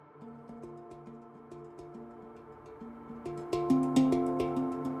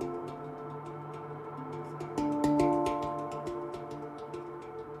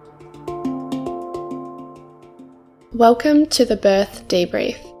Welcome to the Birth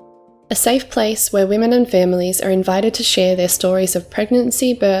Debrief, a safe place where women and families are invited to share their stories of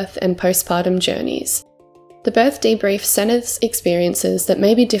pregnancy, birth, and postpartum journeys. The Birth Debrief centers experiences that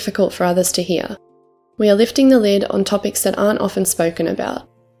may be difficult for others to hear. We are lifting the lid on topics that aren't often spoken about: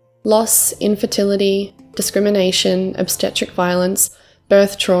 loss, infertility, discrimination, obstetric violence,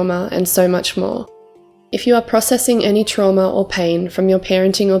 birth trauma, and so much more. If you are processing any trauma or pain from your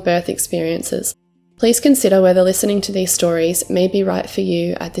parenting or birth experiences, please consider whether listening to these stories may be right for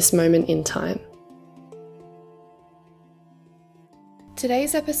you at this moment in time.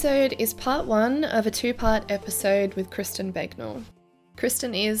 Today's episode is part one of a two-part episode with Kristyn Begnall.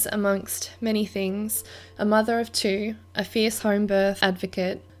 Kristyn is, amongst many things, a mother of two, a fierce home birth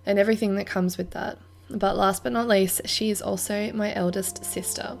advocate, and everything that comes with that. But last but not least, she is also my eldest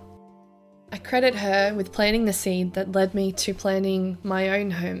sister. I credit her with planting the seed that led me to planning my own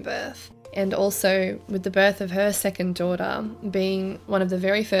home birth, and also with the birth of her second daughter being one of the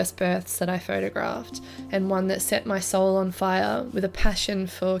very first births that I photographed, and one that set my soul on fire with a passion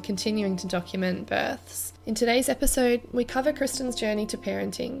for continuing to document births. In today's episode, we cover Kristyn's journey to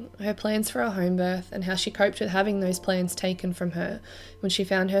parenting, her plans for a home birth, and how she coped with having those plans taken from her when she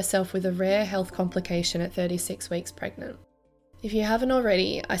found herself with a rare health complication at 36 weeks pregnant. If you haven't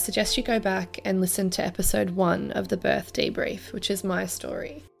already, I suggest you go back and listen to episode 1 of the Birth Debrief, which is my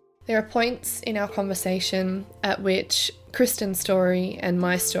story. There are points in our conversation at which Kristyn's story and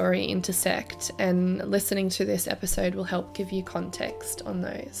my story intersect, and listening to this episode will help give you context on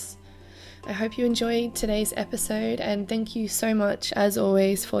those. I hope you enjoyed today's episode, and thank you so much, as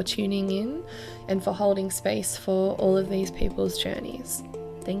always, for tuning in and for holding space for all of these people's journeys.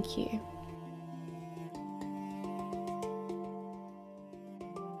 Thank you.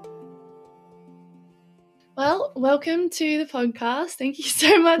 Well, welcome to the podcast. Thank you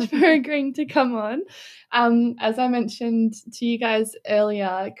so much for agreeing to come on. As I mentioned to you guys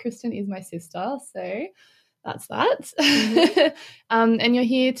earlier, Kristyn is my sister, so that's that. Mm-hmm. And you're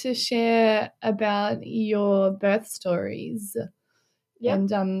here to share about your birth stories.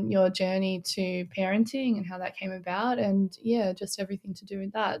 Yep. And your journey to parenting and how that came about, and just everything to do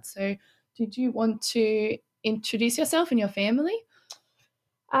with that. So did you want to introduce yourself and your family?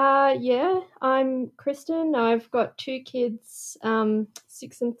 I'm Kristyn. I've got two kids,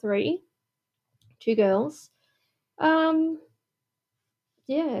 6 and 3, two girls. I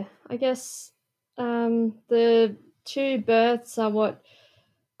guess the two births are what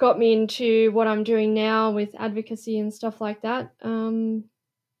got me into what I'm doing now with advocacy and stuff like that.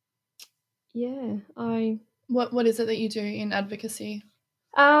 What is it that you do in advocacy?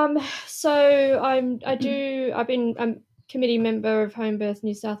 I'm committee member of Home Birth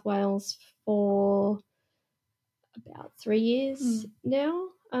New South Wales for about 3 years now.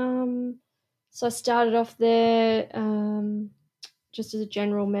 So I started off there just as a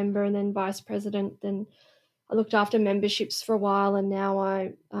general member, and then vice president. Then I looked after memberships for a while, and now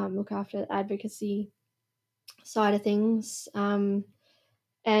I look after the advocacy side of things. And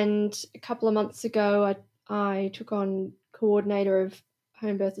a couple of months ago, I took on coordinator of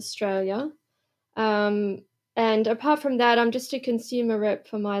Home Birth Australia. And apart from that, I'm just a consumer rep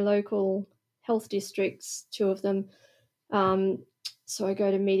for my local health districts, 2 of them. So I go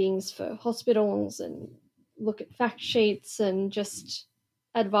to meetings for hospitals and look at fact sheets and just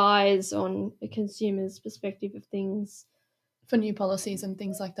advise on the consumer's perspective of things. For new policies and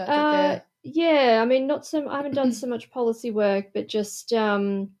things like that? I haven't done so much policy work, but just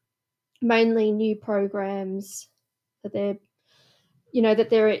mainly new programs that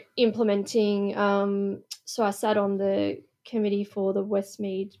they're implementing. So I sat on the committee for the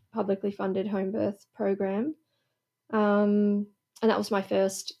Westmead publicly funded home birth program. And that was my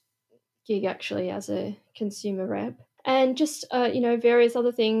first gig actually as a consumer rep. And just, various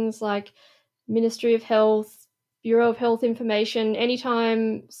other things like Ministry of Health, Bureau of Health Information.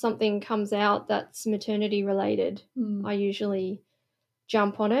 Anytime something comes out that's maternity related, I usually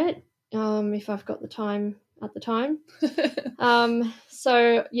jump on it if I've got the time at the time. I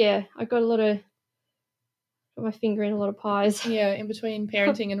got my finger in a lot of pies. Yeah, in between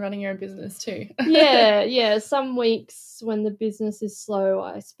parenting and running your own business too. Yeah. Some weeks when the business is slow,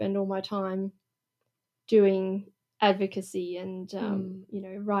 I spend all my time doing advocacy and,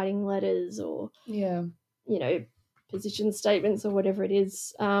 writing letters or, position statements or whatever it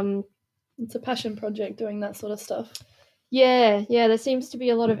is. It's a passion project doing that sort of stuff. Yeah, there seems to be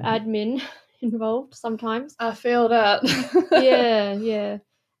a lot of admin involved sometimes. I feel that. Yeah.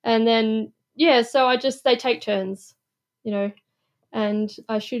 And then, so they take turns, and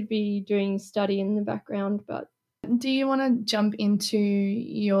I should be doing study in the background, but Do you want to jump into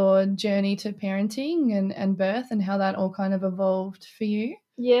your journey to parenting and birth and how that all kind of evolved for you?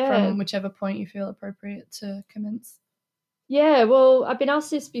 Yeah. From whichever point you feel appropriate to commence. Yeah, well, I've been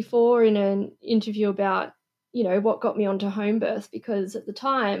asked this before in an interview about, what got me onto home birth, because at the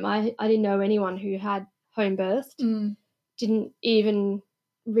time I didn't know anyone who had home birthed, didn't even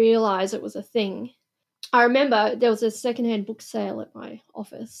realise it was a thing. I remember there was a secondhand book sale at my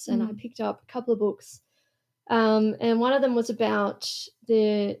office and I picked up a couple of books, and one of them was about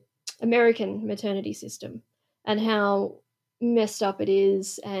the American maternity system and how messed up it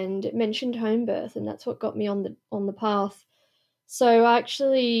is, and it mentioned home birth, and that's what got me on the path. So I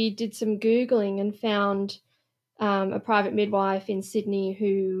actually did some Googling and found a private midwife in Sydney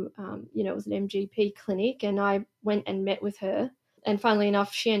who, was an MGP clinic, and I went and met with her. And funnily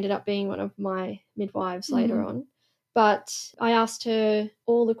enough, she ended up being one of my midwives later on. But I asked her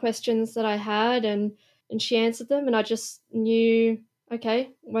all the questions that I had, and she answered them, and I just knew,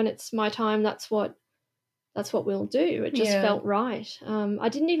 okay, when it's my time, that's what we'll do. It just felt right. I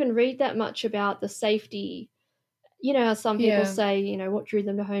didn't even read that much about the safety. You know how some people say, what drew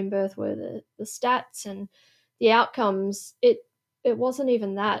them to home birth were the stats and the outcomes. It wasn't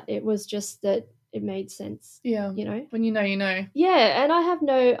even that. It was just that it made sense. Yeah. When you know, you know. Yeah, and I had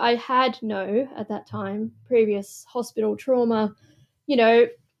no, at that time, previous hospital trauma.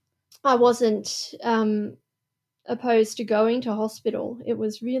 I wasn't opposed to going to hospital. It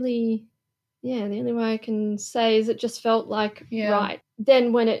was really, the only way I can say is it just felt like right.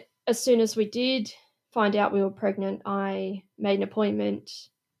 Then as soon as we did find out we were pregnant, I made an appointment.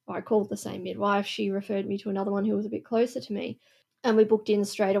 I called the same midwife. She referred me to another one who was a bit closer to me, and we booked in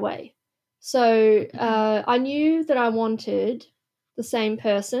straight away. So I knew that I wanted the same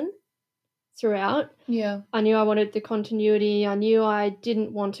person throughout. Yeah. I knew I wanted the continuity. I knew I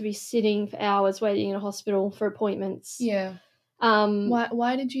didn't want to be sitting for hours waiting in a hospital for appointments. Yeah.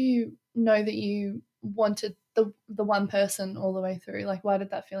 Why did you know that you wanted the one person all the way through? Like, why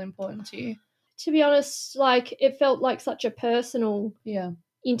did that feel important to you? To be honest, it felt like such a personal,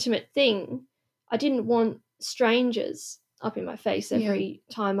 intimate thing. I didn't want strangers up in my face every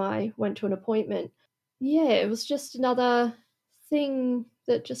time I went to an appointment. Yeah, it was just another thing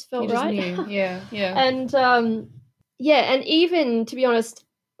that just felt right. Knew. Yeah. And and even, to be honest,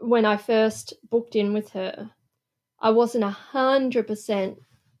 when I first booked in with her, I wasn't 100%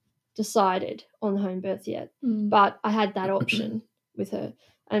 decided on home birth yet, but I had that option with her.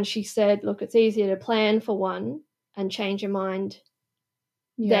 And she said, look, it's easier to plan for one and change your mind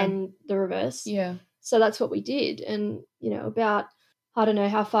than the reverse. Yeah. So that's what we did. And, about, I don't know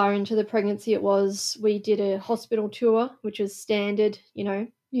how far into the pregnancy it was, we did a hospital tour, which is standard,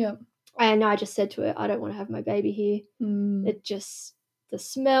 Yeah. And I just said to her, I don't want to have my baby here. It just, the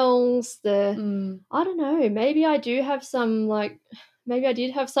smells, I don't know, maybe I did have some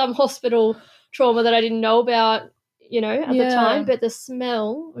hospital trauma that I didn't know about, at the time, but the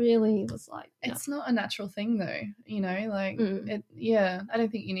smell really was like, no. It's not a natural thing though, I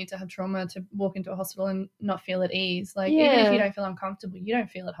don't think you need to have trauma to walk into a hospital and not feel at ease. Even if you don't feel uncomfortable, you don't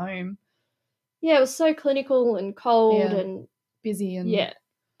feel at home. Yeah, it was so clinical and cold and busy and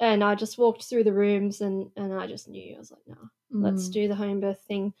and I just walked through the rooms and I just knew. I was like, no, let's do the home birth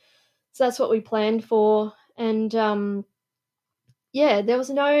thing. So that's what we planned for. And there was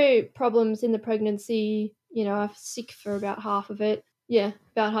no problems in the pregnancy. I was sick for about half of it. Yeah,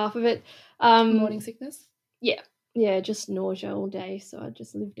 about half of it. Morning sickness? Yeah, just nausea all day. So I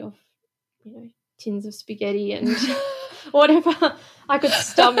just lived off, tins of spaghetti and whatever I could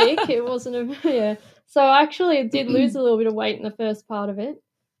stomach. It wasn't So I actually did lose a little bit of weight in the first part of it,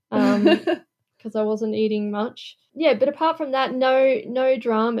 because I wasn't eating much. Yeah, but apart from that, no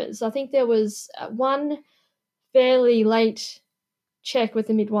dramas. I think there was one fairly late check with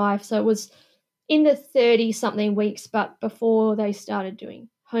the midwife, so it was in the 30-something weeks, but before they started doing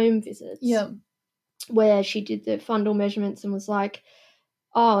home visits. Yeah. Where she did the fundal measurements and was like,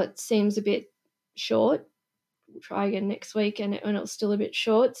 oh, it seems a bit short. We'll try again next week. And it was still a bit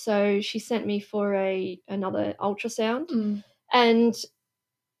short. So she sent me for another ultrasound. And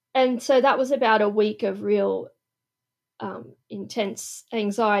so that was about a week of real intense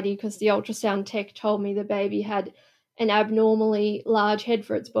anxiety, because the ultrasound tech told me the baby had an abnormally large head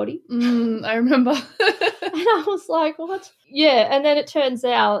for its body. I remember. And I was like, what? Yeah, and then it turns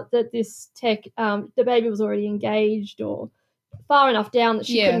out that this tech, the baby was already engaged or far enough down that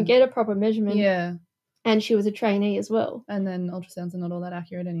she couldn't get a proper measurement. Yeah. And she was a trainee as well. And then ultrasounds are not all that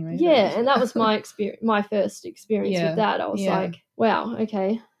accurate anyway. Yeah, and that was my first experience with that. I was like, wow,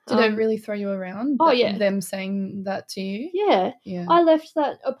 okay. Did it really throw you around? Oh, yeah. Them saying that to you? Yeah. I left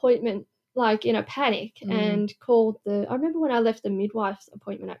that appointment like in a panic and called I remember when I left the midwife's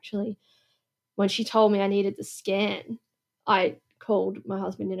appointment, actually, when she told me I needed the scan, I called my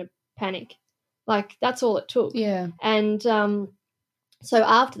husband in a panic. Like, that's all it took. Yeah. And so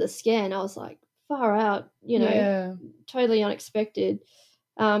after the scan, I was like, far out, totally unexpected.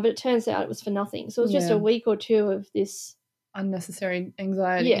 But it turns out it was for nothing. So it was just a week or two of this unnecessary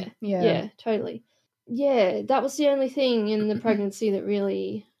anxiety. Yeah, totally. Yeah, that was the only thing in the pregnancy that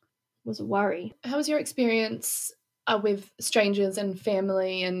really was a worry. How was your experience with strangers and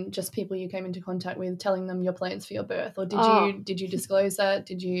family and just people you came into contact with, telling them your plans for your birth? Or did you disclose that?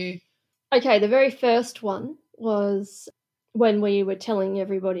 Did you? Okay, the very first one was when we were telling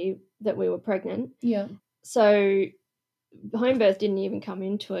everybody that we were pregnant. Yeah. So home birth didn't even come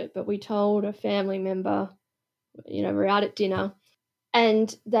into it, but we told a family member, we're out at dinner,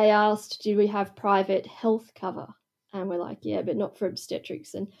 and they asked, do we have private health cover? And we're like, yeah, but not for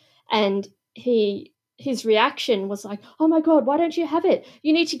obstetrics. And his reaction was like, oh my God, why don't you have it?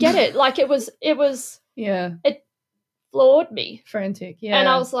 You need to get it. Like it was yeah. It floored me. Frantic, yeah. And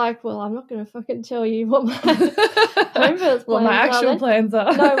I was like, well, I'm not going to fucking tell you what my home birth plans what my actual plans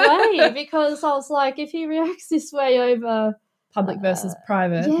are. No way, because I was like, if he reacts this way over public versus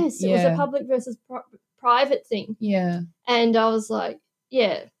private. Yes, it was a public versus private thing. Yeah. And I was like,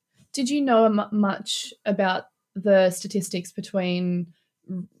 yeah. Did you know much about the statistics between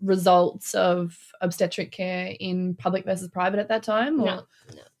results of obstetric care in public versus private at that time? Or? No.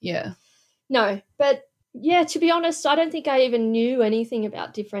 Yeah. No, but yeah, to be honest, I don't think I even knew anything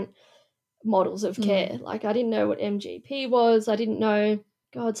about different models of care. Like, I didn't know what MGP was. I didn't know,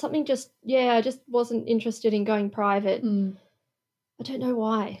 God, something just, I just wasn't interested in going private. I don't know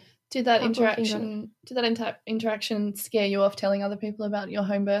why. Did that interaction scare you off telling other people about your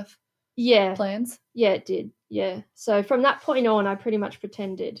home birth plans? Yeah, it did. Yeah. So from that point on, I pretty much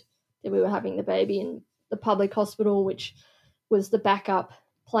pretended that we were having the baby in the public hospital, which was the backup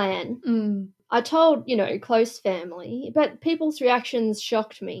plan. I told, close family, but people's reactions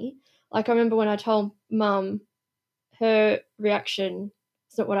shocked me. Like, I remember when I told Mum, her reaction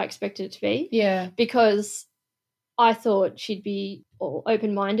is not what I expected it to be. Yeah. Because I thought she'd be all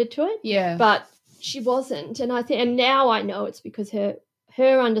open-minded to it. Yeah. But she wasn't. And now I know it's because her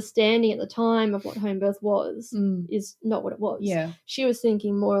understanding at the time of what home birth was is not what it was. Yeah. She was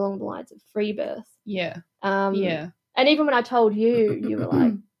thinking more along the lines of free birth. Yeah. And even when I told you, you were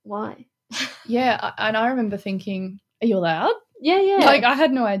like, why? Yeah, and I remember thinking, are you allowed? Yeah. Like, I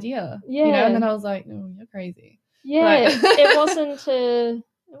had no idea. Yeah. And then I was like, oh, you're crazy. Yeah, it wasn't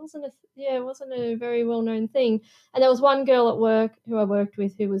a very well-known thing. And there was one girl at work who I worked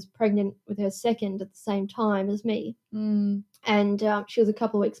with who was pregnant with her second at the same time as me. And she was a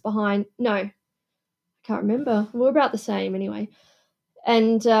couple of weeks behind. No, I can't remember. We were about the same anyway.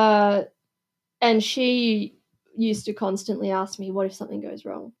 And she used to constantly ask me, what if something goes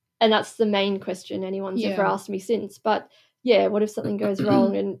wrong? And that's the main question anyone's ever asked me since. But yeah, what if something goes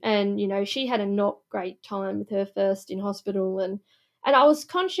wrong? And she had a not great time with her first in hospital. And I was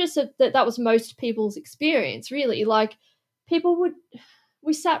conscious of that was most people's experience, really. Like,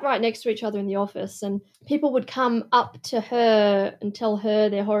 we sat right next to each other in the office, and people would come up to her and tell her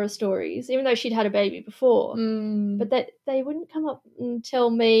their horror stories, even though she'd had a baby before. But that they wouldn't come up and tell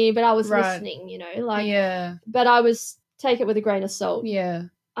me, but I was listening, but I was take it with a grain of salt. Yeah.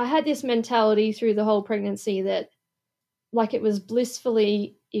 I had this mentality through the whole pregnancy that, like, it was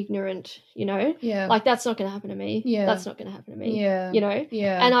blissfully ignorant, Yeah. Like, that's not going to happen to me. Yeah. That's not going to happen to me. Yeah.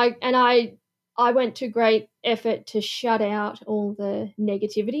 Yeah. And I went to great effort to shut out all the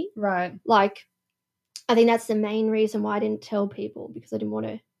negativity. Right. Like, I think that's the main reason why I didn't tell people, because I didn't want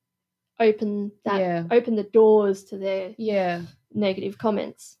to open the doors to their negative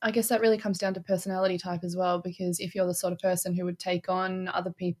comments. I guess that really comes down to personality type as well, because if you're the sort of person who would take on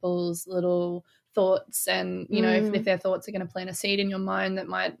other people's little thoughts and, if their thoughts are going to plant a seed in your mind that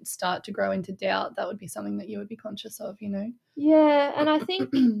might start to grow into doubt, that would be something that you would be conscious of, Yeah, and I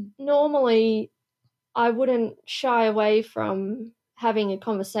think normally I wouldn't shy away from having a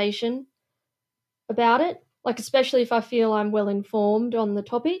conversation about it, like, especially if I feel I'm well informed on the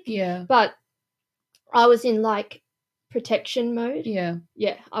topic. Yeah. But I was in, like, protection mode. Yeah.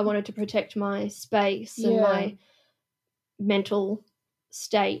 Yeah, I wanted to protect my space and my mental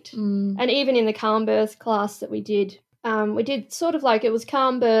state. And even in the calm birth class that we did sort of like, it was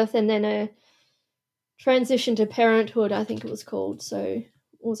calm birth and then a transition to parenthood, I think it was called. So it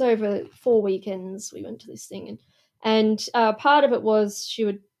was over 4 weekends we went to this thing, and part of it was she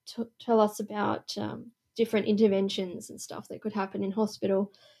would tell us about different interventions and stuff that could happen in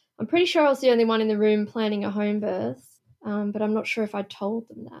hospital. I'm pretty sure I was the only one in the room planning a home birth, but I'm not sure if I told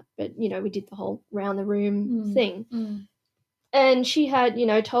them that. But, we did the whole round the room thing. And she had,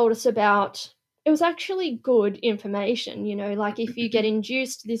 told us about, it was actually good information, like if you get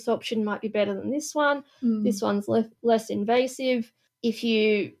induced, this option might be better than this one. This one's less invasive. If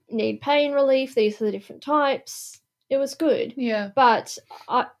you need pain relief, these are the different types. It was good. Yeah. But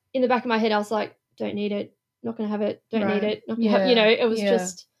in the back of my head, I was like, don't need it, not going to have it, don't need it, not gonna have, it was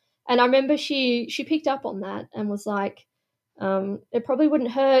just, and I remember she picked up on that and was like, it probably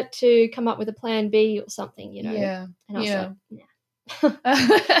wouldn't hurt to come up with a plan B or something, Yeah. And I was like, nah.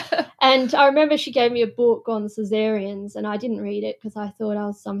 And I remember she gave me a book on cesareans, and I didn't read it because I thought I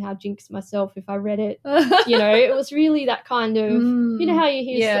was somehow jinx myself if I read it. It was really that kind of, how you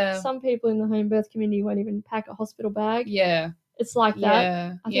hear some people in the home birth community won't even pack a hospital bag. Yeah. It's like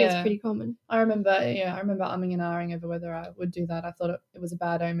that. I think it's pretty common. I remember umming and ahhing over whether I would do that. I thought it was a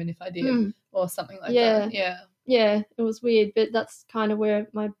bad omen if I did, or something like that. Yeah, it was weird, but that's kind of where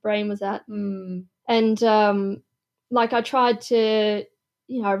my brain was at. And I tried to,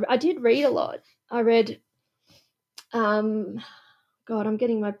 I did read a lot. I read, God, I'm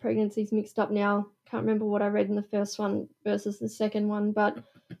getting my pregnancies mixed up now. Can't remember what I read in the first one versus the second one, but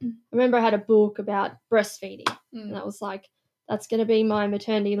I remember I had a book about breastfeeding, and that was like, that's going to be my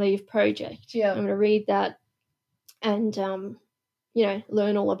maternity leave project. I'm going to read that and,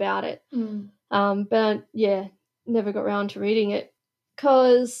 learn all about it. But yeah, never got around to reading it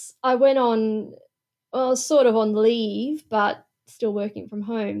because I was sort of on leave, but still working from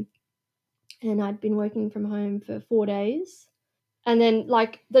home. And I'd been working from home for 4 days. And then,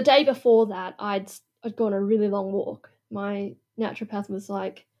 the day before that, I'd gone a really long walk. My naturopath was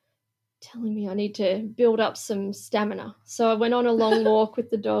telling me I need to build up some stamina. So I went on a long walk with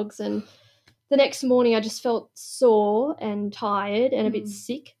the dogs, and the next morning I just felt sore and tired and a bit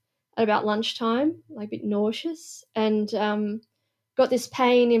sick at about lunchtime, a bit nauseous, and got this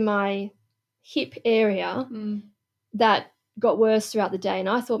pain in my hip area that got worse throughout the day, and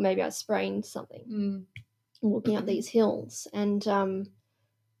I thought maybe I sprained something walking up these hills. And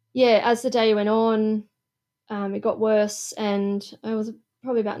as the day went on, it got worse, and it was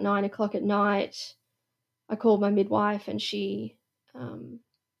probably about 9 o'clock at night. I called my midwife, and she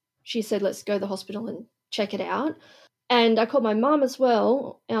said, let's go to the hospital and check it out. And I called my mum as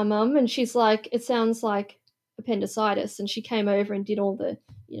well, our mum, and she's like, it sounds like appendicitis. And she came over and did all the,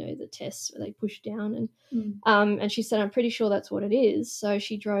 the tests where they push down, and she said, I'm pretty sure that's what it is. So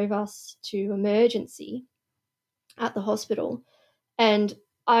she drove us to emergency at the hospital. And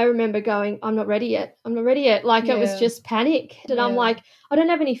I remember going, I'm not ready yet. It was just panic. And I'm like, I don't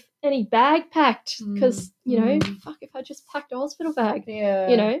have any bag packed because, fuck if I just packed a hospital bag,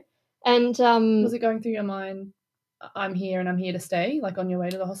 And was it going through your mind, I'm here and I'm here to stay, on your way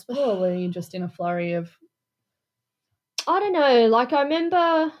to the hospital, or were you just in a flurry of? I don't know. I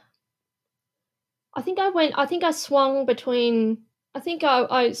remember, I think I swung between,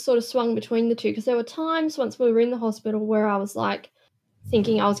 I sort of swung between the two, because there were times once we were in the hospital where I was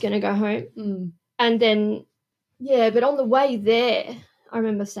thinking I was going to go home. And then, but on the way there, I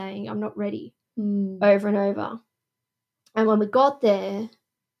remember saying, I'm not ready, over and over. And when we got there,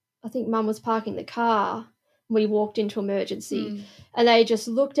 I think Mum was parking the car. We walked into emergency, and they just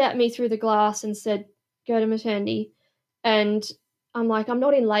looked at me through the glass and said, go to maternity. And I'm like, I'm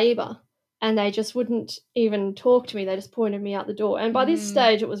not in labour. And they just wouldn't even talk to me. They just pointed me out the door. And by this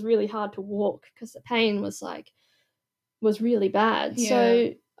stage, it was really hard to walk because the pain was really bad.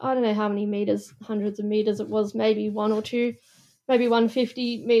 So I don't know how many meters, hundreds of meters it was, maybe one or two, maybe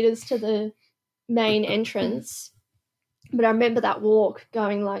 150 meters to the main entrance. But I remember that walk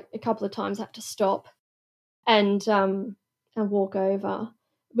going a couple of times. I had to stop and walk over.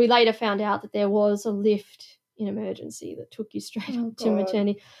 We later found out that there was a lift in emergency that took you straight up to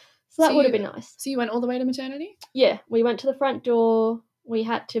maternity. So that would have been nice. So you went all the way to maternity? Yeah, we went to the front door. We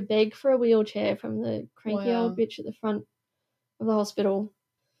had to beg for a wheelchair from the cranky old bitch at the front of the hospital.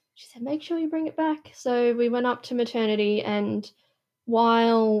 She said, make sure you bring it back. So we went up to maternity, and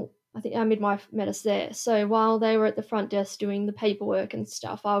while I think our midwife met us there, so while they were at the front desk doing the paperwork and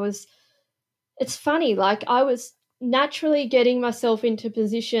stuff, it's funny, I was naturally getting myself into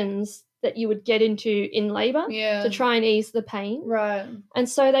positions that you would get into in labour to try and ease the pain. Right. And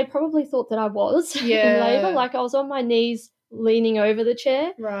so they probably thought that I was in labour. I was on my knees leaning over the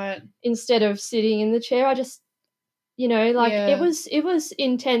chair. Right. Instead of sitting in the chair. I just, it was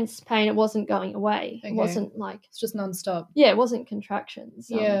intense pain. It wasn't going away. Okay. It wasn't it's just nonstop. Yeah, it wasn't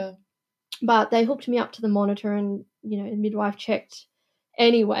contractions. But they hooked me up to the monitor, and, the midwife checked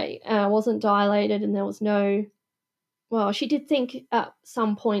anyway. I wasn't dilated, and there was no, well, she did think at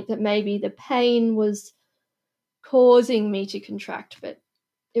some point that maybe the pain was causing me to contract, but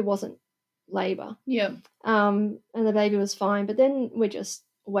it wasn't labor. Yeah. And the baby was fine. But then we just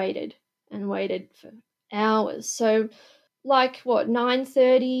waited and waited for hours. So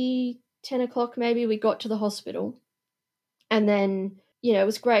 9:30, 10 o'clock maybe, we got to the hospital. And then, it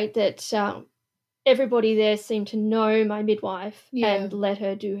was great that everybody there seemed to know my midwife and let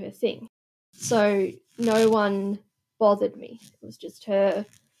her do her thing. So no one bothered me. It was just her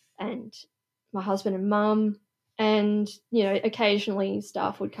and my husband and mum, and, occasionally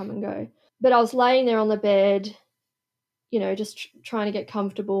staff would come and go. But I was laying there on the bed, just trying to get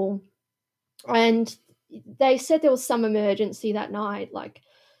comfortable. And they said there was some emergency that night, like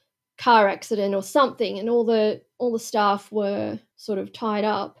car accident or something, and all the staff were sort of tied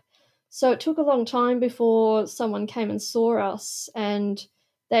up. So it took a long time before someone came and saw us, and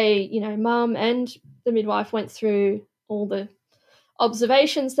they, mum and the midwife went through all the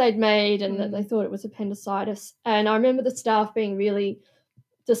observations they'd made, and that they thought it was appendicitis. And I remember the staff being really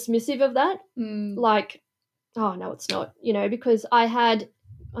dismissive of that, like, oh no, it's not, because I had,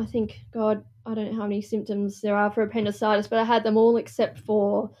 I think, God, I don't know how many symptoms there are for appendicitis, but I had them all except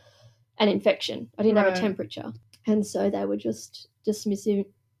for an infection. I didn't have a temperature. And so they were just dismissing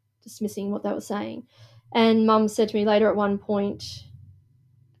what they were saying. And Mum said to me later at one point,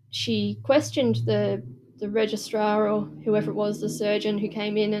 she questioned the registrar or whoever it was, the surgeon who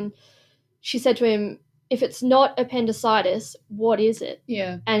came in, and she said to him, if it's not appendicitis, what is it?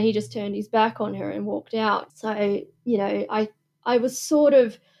 Yeah. And he just turned his back on her and walked out. So, I was sort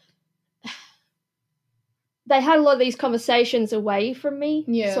of, they had a lot of these conversations away from me,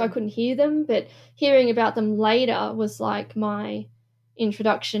 so I couldn't hear them, but hearing about them later was like my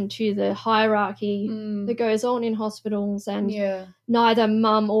introduction to the hierarchy that goes on in hospitals, and neither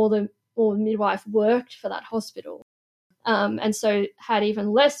mum or the midwife worked for that hospital, and so had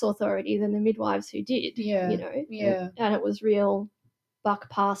even less authority than the midwives who did, and it was real buck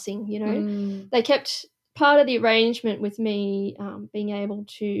passing. They kept part of the arrangement with me being able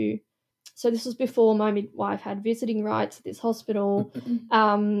to. So this was before my midwife had visiting rights at this hospital.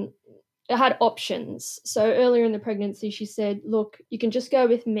 It had options. So earlier in the pregnancy, she said, look, you can just go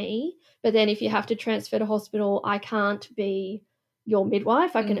with me, but then if you have to transfer to hospital, I can't be your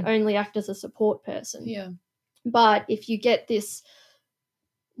midwife. I can only act as a support person. Yeah. But if you get this,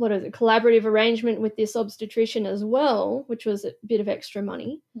 collaborative arrangement with this obstetrician as well, which was a bit of extra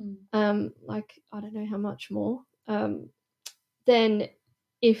money, I don't know how much more, then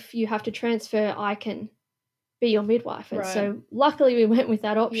if you have to transfer, I can be your midwife. And so luckily we went with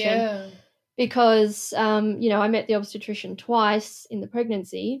that option because, I met the obstetrician twice in the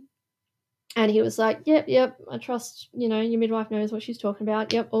pregnancy, and he was like, yep, I trust, your midwife knows what she's talking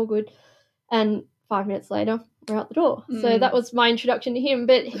about. Yep, all good. And 5 minutes later, we're out the door. So that was my introduction to him.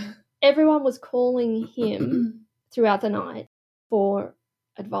 But everyone was calling him throughout the night for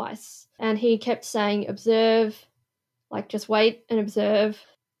advice. And he kept saying, observe, just wait and observe.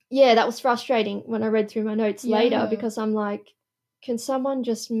 Yeah, that was frustrating when I read through my notes later, because I'm like, can someone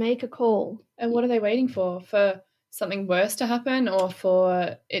just make a call? And what are they waiting for? For something worse to happen or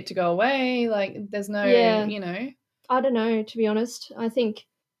for it to go away? There's no, I don't know, to be honest. I think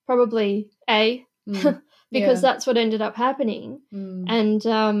probably because that's what ended up happening. And,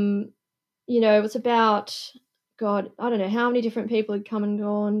 it was about, God, I don't know how many different people had come and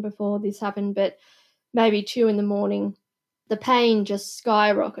gone before this happened, but maybe 2 a.m. The pain just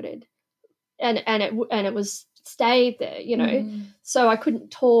skyrocketed, and it was stayed there, So I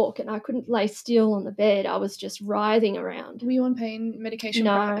couldn't talk and I couldn't lay still on the bed. I was just writhing around. Were you on pain medication?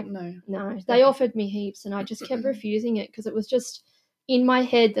 No. They offered me heaps, and I just kept refusing it because it was just in my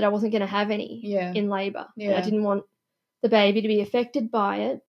head that I wasn't going to have any in labour. And I didn't want the baby to be affected by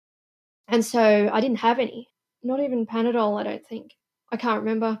it, and so I didn't have any. Not even Panadol, I don't think. I can't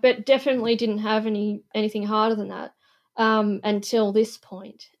remember, but definitely didn't have anything harder than that. Until this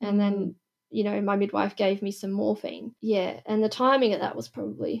point. And then, my midwife gave me some morphine. Yeah, and the timing of that was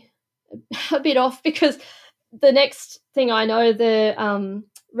probably a bit off, because the next thing I know, the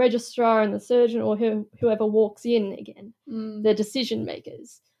registrar and the surgeon or whoever walks in again, the decision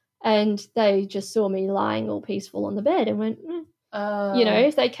makers, and they just saw me lying all peaceful on the bed and went,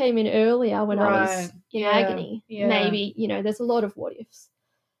 if they came in earlier when I was in agony, maybe, there's a lot of what ifs.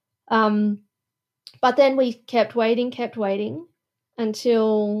 But then we kept waiting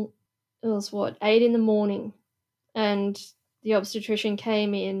until it was 8 a.m, and the obstetrician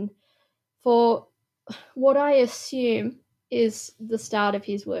came in for what I assume is the start of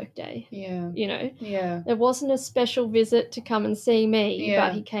his workday. There wasn't a special visit to come and see me,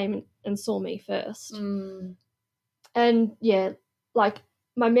 but he came and saw me first. And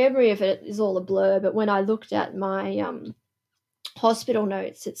my memory of it is all a blur, but when I looked at my hospital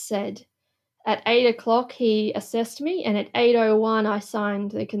notes, it said at 8 o'clock he assessed me, and at 8:01 I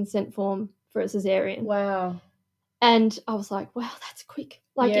signed the consent form for a cesarean. Wow. And I was like, wow, that's quick.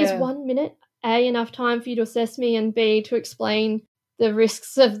 Like, is 1 minute A, enough time for you to assess me, and B, to explain the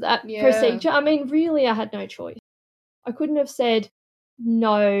risks of that procedure? I mean, really, I had no choice. I couldn't have said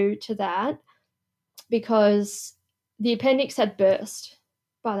no to that because the appendix had burst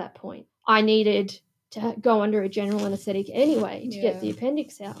by that point. I needed to go under a general anaesthetic anyway to get the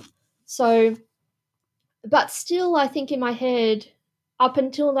appendix out. So, but still, I think in my head, up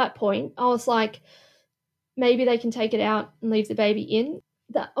until that point, I was like, maybe they can take it out and leave the baby in.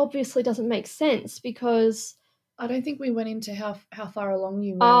 That obviously doesn't make sense because I don't think we went into how far along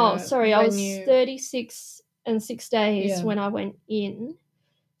you were. Oh, sorry, I was 36 and 6 days when I went in.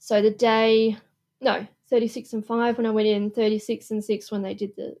 So 36 and 5 when I went in, 36 and 6 when they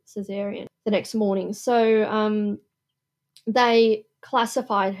did the cesarean the next morning. So they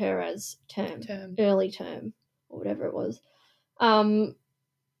classified her as early term, or whatever it was.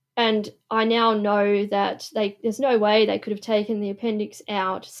 And I now know that there's no way they could have taken the appendix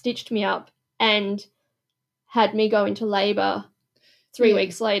out, stitched me up, and had me go into labour 3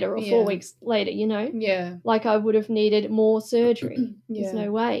 weeks later or 4 weeks later, you know? Yeah. Like, I would have needed more surgery. There's no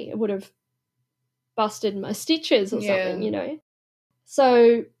way. It would have busted my stitches or something, you know?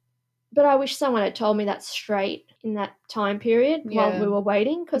 So, but I wish someone had told me that straight in that time period while we were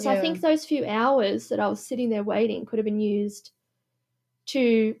waiting, because I think those few hours that I was sitting there waiting could have been used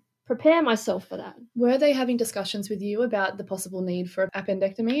to prepare myself for that. Were they having discussions with you about the possible need for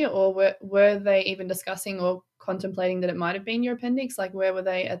appendectomy, or were they even discussing or contemplating that it might have been your appendix? Like, where were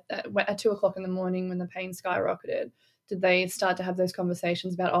they at 2 o'clock in the morning when the pain skyrocketed? Did they start to have those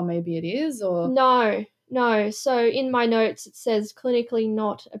conversations about, oh, maybe it is? Or No. So in my notes it says clinically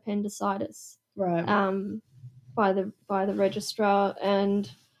not appendicitis. Right. By the registrar, and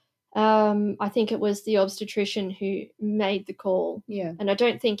I think it was the obstetrician who made the call. Yeah. And I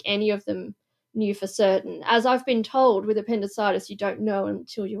don't think any of them knew for certain. As I've been told, with appendicitis, you don't know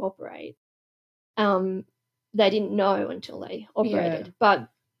until you operate. They didn't know until they operated, but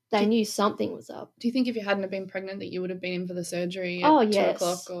they knew something was up. Do you think if you hadn't have been pregnant that you would have been in for the surgery at 2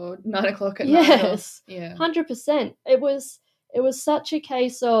 o'clock or 9 o'clock at night? Yes. Yeah. 100%. It was such a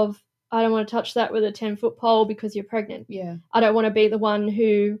case of, I don't want to touch that with a 10-foot pole because you're pregnant. Yeah. I don't want to be the one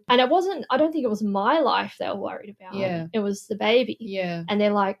who... And I don't think it was my life they were worried about. Yeah. It was the baby. Yeah. And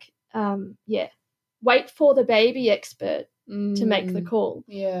they're like, wait for the baby expert to make the call.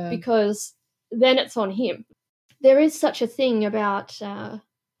 Yeah. Because then it's on him. There is such a thing about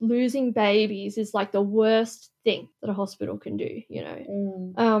losing babies is like the worst thing that a hospital can do, you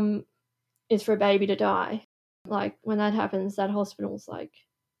know, is for a baby to die. Like, when that happens, that hospital's like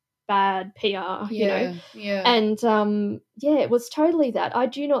bad PR, you know. Yeah. And it was totally that. I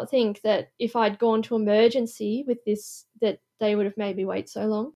do not think that if I'd gone to emergency with this, that they would have made me wait so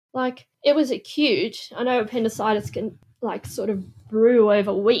long. Like, it was acute. I know appendicitis can like sort of brew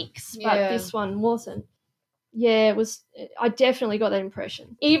over weeks, but this one wasn't. Yeah, it was. I definitely got that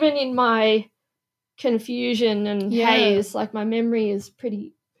impression. Even in my confusion and haze, like, my memory is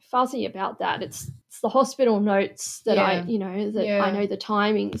pretty fuzzy about that. It's the hospital notes that I know the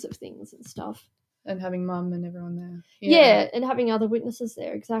timings of things and stuff. And having mum and everyone there. Yeah, and having other witnesses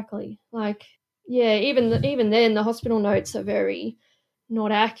there, exactly. Like, even then, the hospital notes are very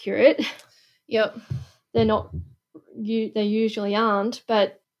not accurate. Yep. They're not. They usually aren't,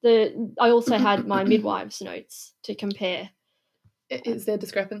 but I also had my midwife's notes to compare. Is there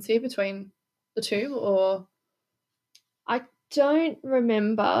discrepancy between the two, or? I don't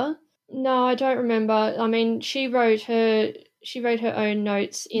remember. No, I don't remember. I mean, she wrote her own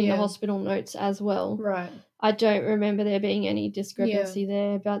notes in the hospital notes as well. Right. I don't remember there being any discrepancy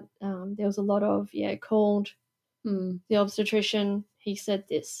there, but there was a lot of called the obstetrician. He said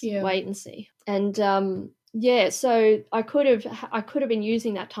this. Wait and see. And so I could have been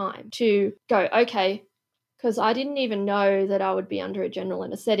using that time to go, okay, because I didn't even know that I would be under a general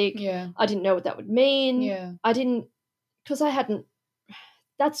anaesthetic. Yeah. I didn't know what that would mean. Yeah. I didn't, because I hadn't.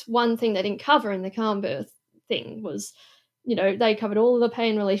 That's one thing they didn't cover in the calm birth thing was, they covered all of the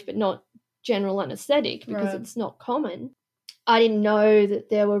pain relief, but not general anaesthetic because it's not common. I didn't know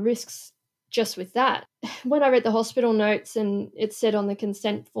that there were risks just with that. When I read the hospital notes and it said on the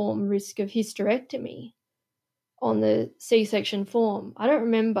consent form risk of hysterectomy on the C-section form, I don't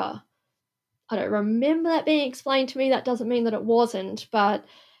remember that being explained to me. That doesn't mean that it wasn't, but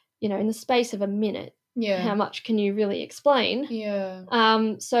in the space of a minute, how much can you really explain? Yeah.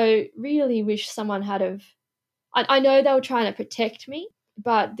 So really wish someone had have. I know they were trying to protect me,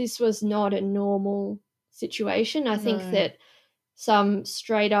 but this was not a normal situation. I think No. that some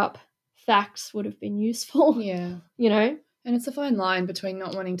straight up facts would have been useful. Yeah. You know? And it's a fine line between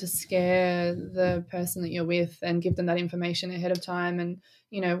not wanting to scare the person that you're with and give them that information ahead of time and,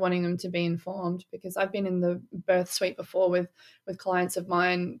 you know, wanting them to be informed. Because I've been in the birth suite before with clients of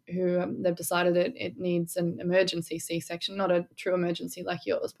mine who they've decided it needs an emergency C-section, not a true emergency like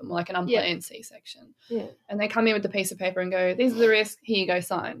yours, but more like an unplanned C-section. Yeah. And they come in with the piece of paper and go, these are the risks, here you go,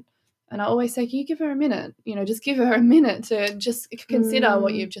 sign. And I always say, can you give her a minute? You know, just give her a minute to just consider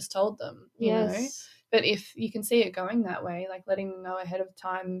what you've just told them, you know? But if you can see it going that way, like letting them know ahead of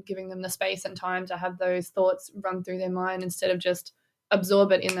time, giving them the space and time to have those thoughts run through their mind instead of just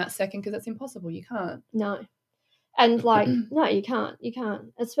absorb it in that second, because it's impossible. You can't. No. And like, no, you can't. You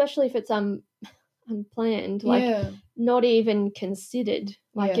can't. Especially if it's unplanned, like not even considered.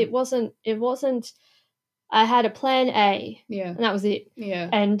 Like it wasn't I had a plan A. Yeah. And that was it. Yeah.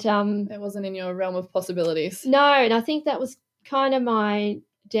 And it wasn't in your realm of possibilities. No, and I think that was kind of my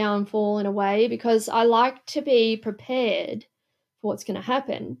downfall in a way, because I like to be prepared for what's going to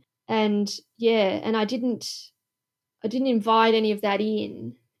happen. And and I didn't invite any of that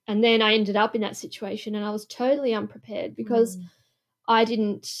in. And then I ended up in that situation and I was totally unprepared because I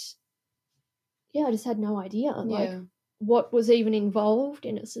just had no idea like what was even involved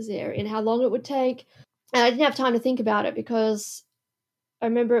in a cesarean, how long it would take. And I didn't have time to think about it because I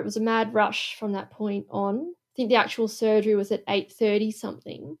remember it was a mad rush from that point on. I think the actual surgery was at 8:30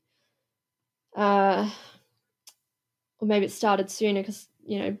 something. Or maybe it started sooner because,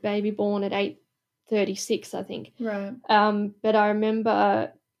 you know, baby born at 8:36, I think. Right. But I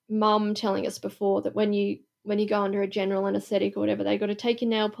remember Mum telling us before that when you go under a general anaesthetic or whatever, they got to take your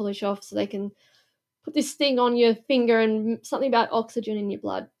nail polish off so they can put this thing on your finger and something about oxygen in your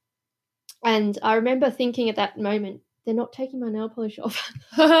blood. And I remember thinking at that moment, they're not taking my nail polish off.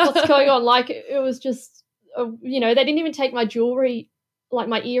 What's going on? Like, it was just, you know, they didn't even take my jewelry, like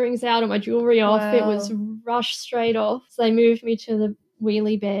my earrings out or my jewelry off. Wow. It was rushed straight off. So they moved me to the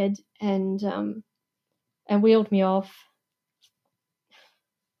wheelie bed and wheeled me off.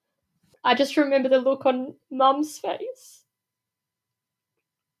 I just remember the look on Mum's face.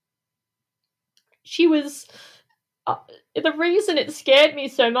 She was... the reason it scared me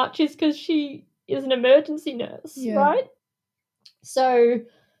so much is because she is an emergency nurse, right? So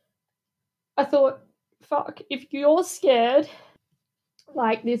I thought, fuck, if you're scared,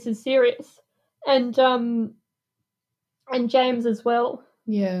 like, this is serious. And James as well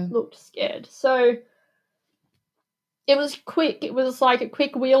looked scared. So it was quick. It was like a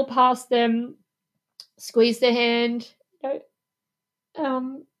quick wheel past them, squeeze their hand, you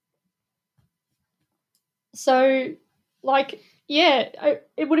know. So, like,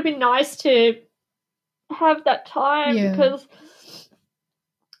 it would have been nice to have that time because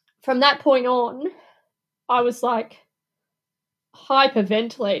from that point on, I was like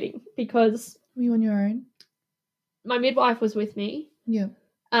hyperventilating because... Were you on your own? My midwife was with me. Yeah.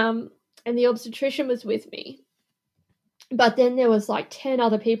 And the obstetrician was with me. But then there was like 10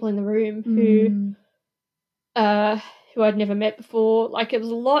 other people in the room who I'd never met before. Like, it was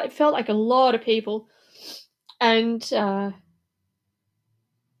a lot. It felt like a lot of people. And I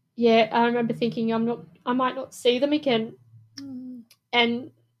remember thinking I might not see them again.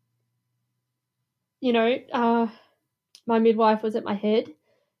 And you know, my midwife was at my head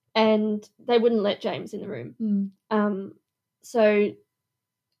and they wouldn't let James in the room. So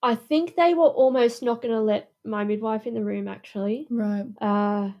I think they were almost not going to let my midwife in the room, actually. Right.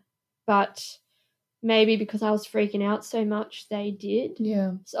 But maybe because I was freaking out so much, they did.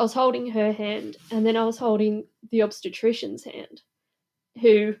 Yeah. So I was holding her hand, and then I was holding the obstetrician's hand,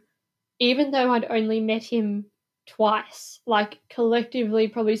 who, even though I'd only met him twice, like, collectively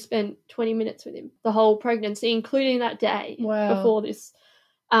probably spent 20 minutes with him the whole pregnancy, including that day before this,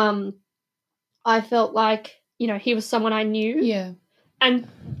 I felt like, you know, he was someone I knew. Yeah. And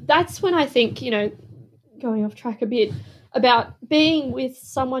that's when I think, you know, going off track a bit, about being with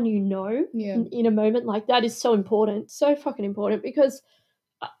someone you know in a moment like that is so important, so fucking important, because,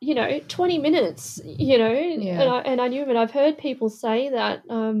 you know, 20 minutes, you know, and I knew him, and I've heard people say that,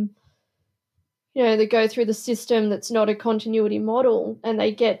 you know, they go through the system that's not a continuity model and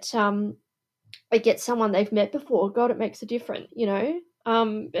they get someone they've met before. God, it makes a difference, you know.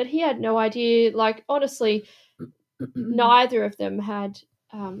 But he had no idea. Like, honestly, neither of them had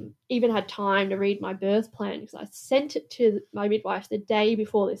even had time to read my birth plan because I sent it to my midwife the day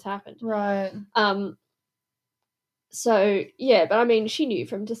before this happened. Right. So, yeah, but I mean, she knew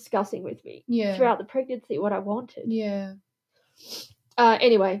from discussing with me throughout the pregnancy what I wanted. Yeah.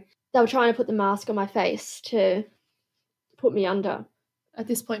 Anyway, they were trying to put the mask on my face to put me under. At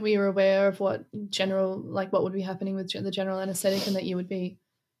this point, were you aware of what would be happening with the general anaesthetic, and that you would be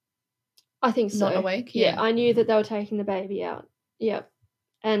I think so. not awake? Yeah, I knew that they were taking the baby out. Yeah.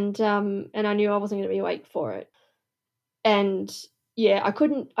 And I knew I wasn't going to be awake for it. And yeah,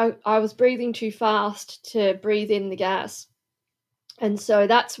 I was breathing too fast to breathe in the gas. And so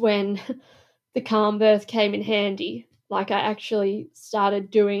that's when the calm birth came in handy. Like, I actually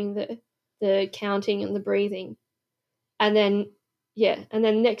started doing the counting and the breathing. And then,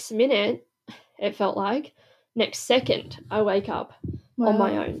 next minute, it felt like, next second, I wake up on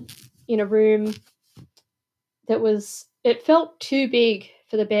my own in a room it felt too big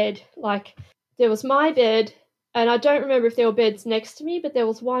for the bed. Like, there was my bed, and I don't remember if there were beds next to me, but there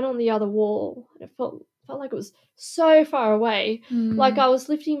was one on the other wall. It felt like it was so far away. Like, I was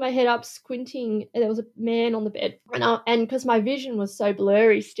lifting my head up, squinting, and there was a man on the bed. And because my vision was so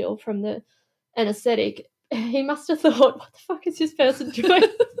blurry still from the anesthetic, he must have thought, what the fuck is this person doing?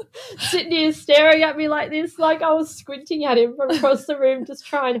 Sitting here staring at me like this, like I was squinting at him from across the room, just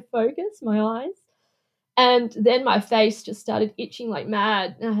trying to focus my eyes. And then my face just started itching like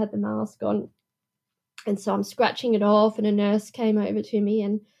mad, and I had the mask on. And so I'm scratching it off, and a nurse came over to me,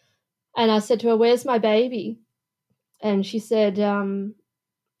 and I said to her, "Where's my baby?" And she said,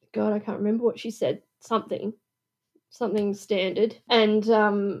 God, I can't remember what she said. Something standard. And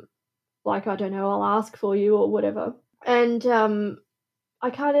like, I don't know, I'll ask for you or whatever. And I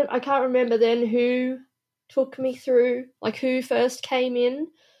can't remember then who took me through, like who first came in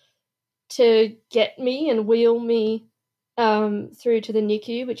to get me and wheel me through to the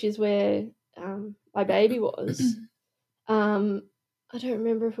NICU, which is where my baby was. I don't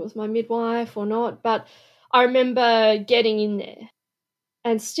remember if it was my midwife or not, but I remember getting in there,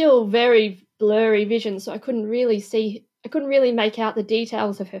 and still very blurry vision, so I couldn't really make out the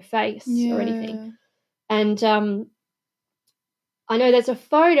details of her face or anything. And I know there's a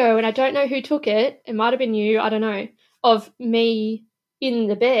photo, and I don't know who took it. It might have been you, I don't know, of me in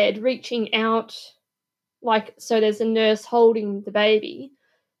the bed reaching out, like, so there's a nurse holding the baby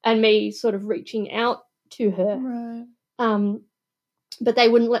and me sort of reaching out to her. Right. But they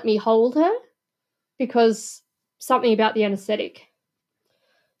wouldn't let me hold her because something about the anesthetic.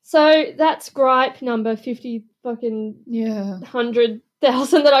 So that's gripe number 50 fucking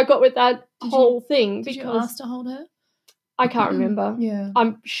 100,000 that I got with that whole thing. Did you ask to hold her? I can't remember. Yeah.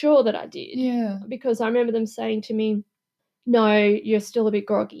 I'm sure that I did. Yeah. Because I remember them saying to me, "No, you're still a bit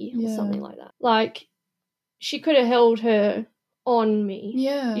groggy," or something like that. Like, she could have held her on me.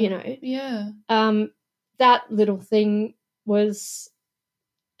 Yeah. You know. Yeah. That little thing was,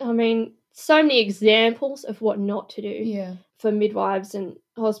 I mean, so many examples of what not to do for midwives and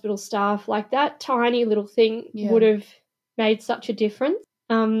hospital staff. Like, that tiny little thing would have made such a difference.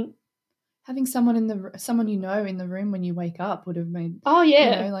 Having someone in the room when you wake up would have made. Oh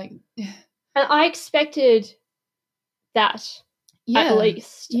yeah, and I expected that at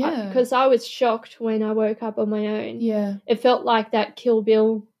least. Because I was shocked when I woke up on my own. Yeah, it felt like that Kill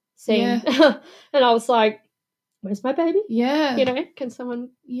Bill scene, and I was like, "Where's my baby? Yeah, you know, can someone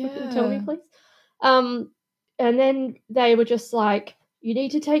tell me, please?" And then they were just like, "You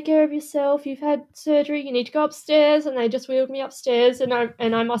need to take care of yourself. You've had surgery. You need to go upstairs." And they just wheeled me upstairs, and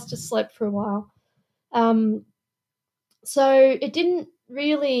I must have slept for a while. So it didn't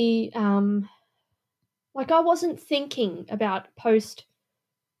really, like, I wasn't thinking about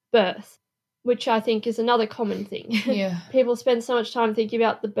post-birth, which I think is another common thing. Yeah. People spend so much time thinking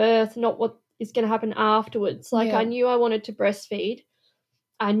about the birth, not what is going to happen afterwards. Like, I knew I wanted to breastfeed.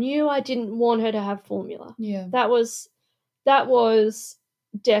 I knew I didn't want her to have formula. Yeah. That was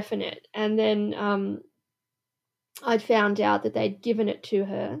definite. And then I'd found out that they'd given it to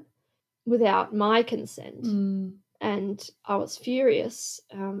her without my consent. And I was furious.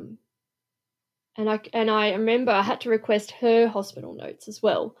 And I remember I had to request her hospital notes as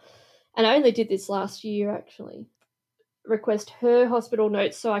well. And I only did this last year, actually. Request her hospital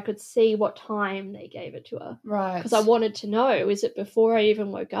notes so I could see what time they gave it to her. Right. Because I wanted to know, is it before I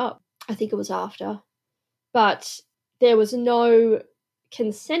even woke up? I think it was after. But there was no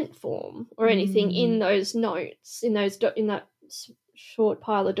consent form or anything in those notes, in that short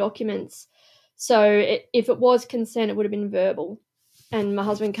pile of documents. So if it was consent, it would have been verbal. And my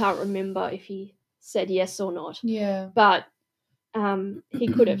husband can't remember if he said yes or not. Yeah. But he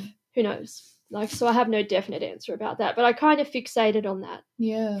could have. Who knows? Like, so I have no definite answer about that. But I kind of fixated on that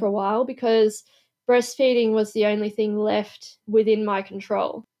for a while because breastfeeding was the only thing left within my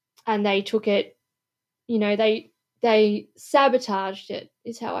control. And they took it, you know, they sabotaged it,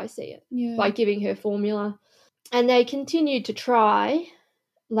 is how I see it, by giving her formula. And they continued to try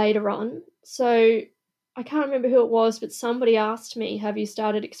later on. So I can't remember who it was, but somebody asked me, have you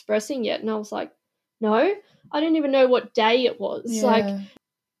started expressing yet? And I was like, no, I didn't even know what day it was. Yeah. Like,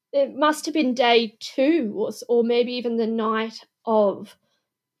 it must have been day 2 or maybe even the night of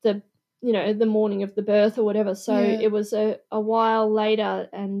the, the morning of the birth or whatever. So it was a while later,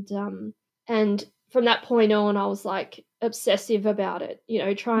 and from that point on, I was like obsessive about it,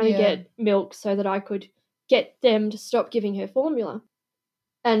 trying to get milk so that I could get them to stop giving her formula.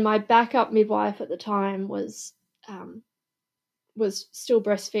 And my backup midwife at the time was still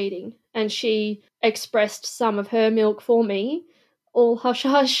breastfeeding, and she expressed some of her milk for me, all hush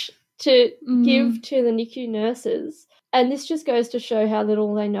hush, to give to the NICU nurses. And this just goes to show how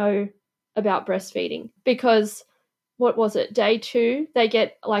little they know about breastfeeding, because what was it, day 2, they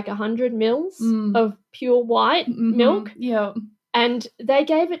get like 100 mils of pure white milk. Yeah. And they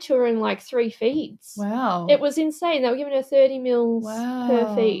gave it to her in like 3 feeds. Wow. It was insane. They were giving her 30 mils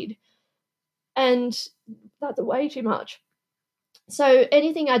per feed. And that's way too much. So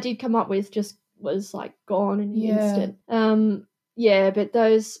anything I did come up with just was like gone in an instant.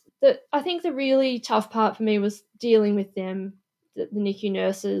 But I think the really tough part for me was dealing with them, the NICU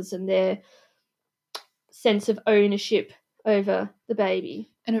nurses, and their sense of ownership over the baby.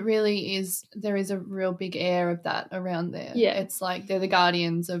 And it really is, there is a real big air of that around there. Yeah. It's like they're the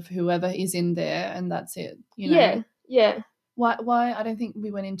guardians of whoever is in there, and that's it, you know? Yeah. Why I don't think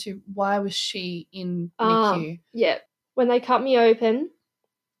we went into why was she in NICU? Yeah. When they cut me open,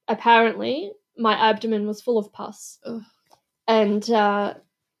 apparently my abdomen was full of pus. Ugh. And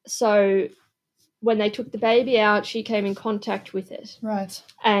so when they took the baby out, she came in contact with it. Right.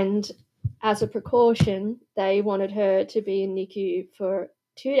 And as a precaution, they wanted her to be in NICU for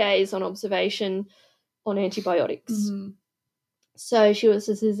 2 days on observation on antibiotics. Mm-hmm. So she was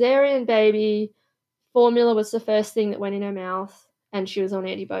a cesarean baby. Formula was the first thing that went in her mouth, and she was on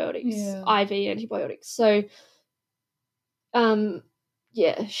antibiotics, IV antibiotics. So,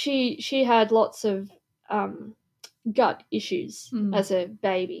 she had lots of gut issues as a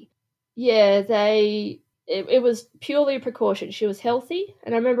baby. Yeah, it was purely a precaution. She was healthy,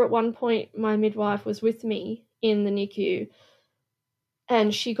 and I remember at one point my midwife was with me in the NICU,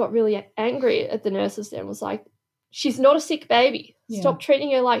 and she got really angry at the nurses then, was like, she's not a sick baby. Stop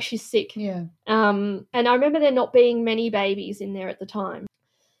treating her like she's sick. Yeah. And I remember there not being many babies in there at the time.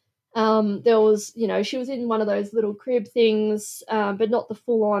 There was, she was in one of those little crib things, but not the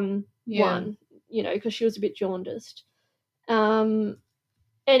full-on one, because she was a bit jaundiced.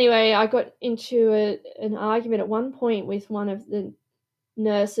 Anyway, I got into an argument at one point with one of the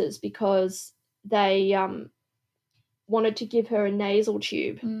nurses because they wanted to give her a nasal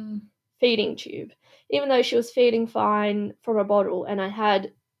tube, feeding tube, even though she was feeding fine from a bottle, and I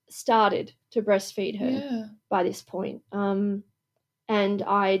had started to breastfeed her by this point. And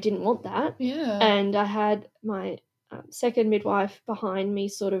I didn't want that. Yeah. And I had my second midwife behind me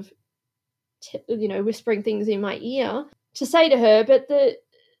sort of, whispering things in my ear to say to her, but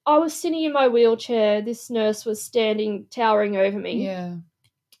I was sitting in my wheelchair. This nurse was standing, towering over me. Yeah.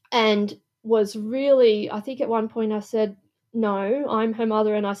 And was really, I think at one point I said, no, I'm her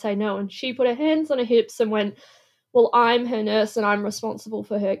mother, and I say no. And she put her hands on her hips and went, well, I'm her nurse and I'm responsible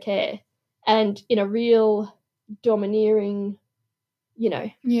for her care. And in a real domineering,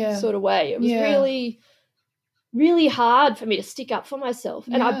 sort of way. It was really, really hard for me to stick up for myself.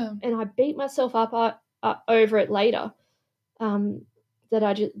 And I beat myself up over it later, that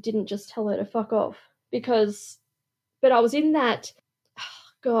I didn't just tell her to fuck off. But I was in that,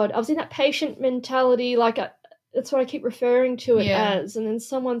 I was in that patient mentality, that's what I keep referring to it as. And then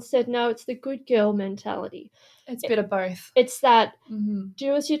someone said, no, it's the good girl mentality. It's a bit of both. It's that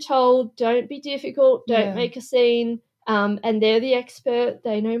do as you're told, don't be difficult, don't make a scene. And they're the expert,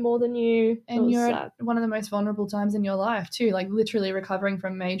 they know more than you. And you're at one of the most vulnerable times in your life too, like literally recovering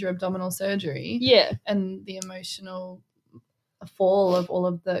from major abdominal surgery. Yeah. And the emotional fall of all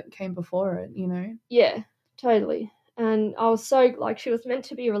of that came before it, Yeah, totally. And I was so, she was meant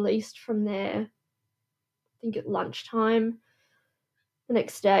to be released from there, I think at lunchtime the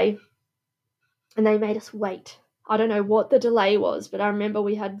next day. And they made us wait. I don't know what the delay was, but I remember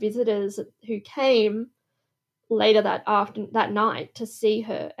we had visitors who came later that night to see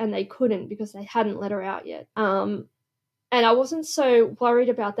her, and they couldn't because they hadn't let her out yet. And I wasn't so worried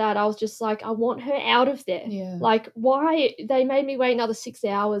about that. I was just like, I want her out of there. Yeah. Why? They made me wait another 6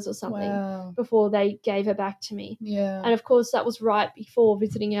 hours or something before they gave her back to me. Yeah. And of course that was right before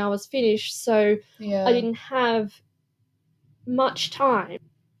visiting hours finished, so I didn't have much time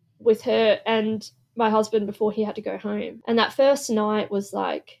with her and my husband before he had to go home. And that first night was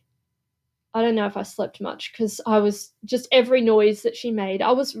like, I don't know if I slept much because I was just, every noise that she made,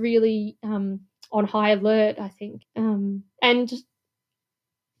 I was really on high alert, I think, and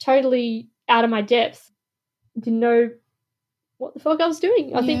totally out of my depth. Didn't know what the fuck I was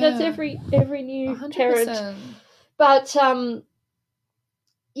doing. I think that's every new 100%. parent. But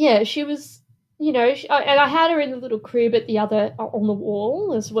yeah, she was, and I had her in the little crib at the other on the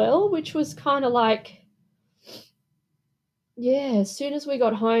wall as well, which was kind of like, yeah, as soon as we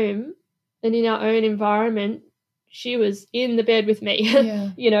got home and in our own environment, she was in the bed with me.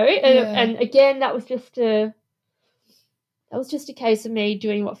 And again, that was just a case of me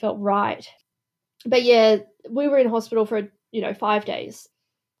doing what felt right. But yeah, we were in hospital for 5 days.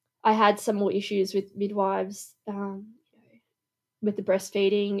 I had some more issues with midwives, with the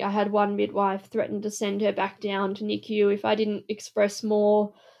breastfeeding. I had one midwife threaten to send her back down to NICU if I didn't express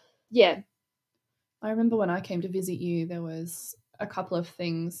more. Yeah. I remember when I came to visit you, there was a couple of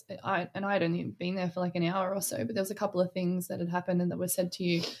things. I had only been there for like an hour or so, but there was a couple of things that had happened and that were said to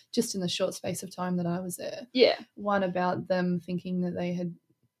you just in the short space of time that I was there. Yeah. One about them thinking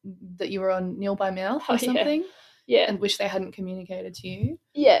that you were on nil by mouth or something. Yeah. And which they hadn't communicated to you.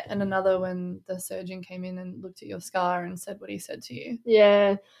 Yeah. And another when the surgeon came in and looked at your scar and said what he said to you.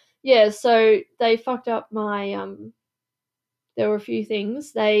 Yeah. Yeah. So they fucked up my, there were a few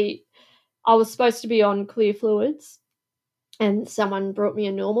things. I was supposed to be on clear fluids and someone brought me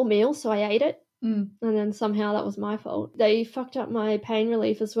a normal meal, so I ate it. And then somehow that was my fault. They fucked up my pain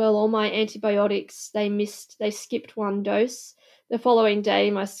relief as well. All my antibiotics, they skipped one dose. The following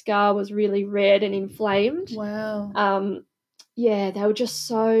day, my scar was really red and inflamed. Wow. Yeah, they were just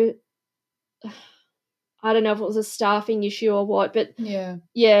so, I don't know if it was a staffing issue or what, but yeah,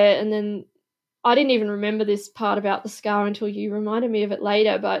 and then I didn't even remember this part about the scar until you reminded me of it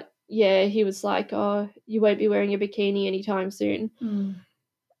later, but yeah, he was like, oh, you won't be wearing a bikini anytime soon.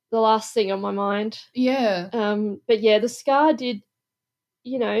 The last thing on my mind. Yeah. But yeah, the scar did,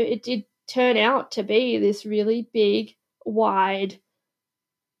 it did turn out to be this really big, wide,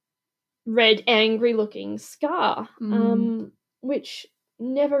 red, angry looking scar, which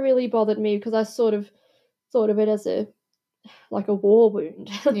never really bothered me because I sort of thought of it as a war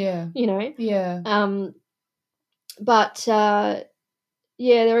wound. Yeah. Yeah. But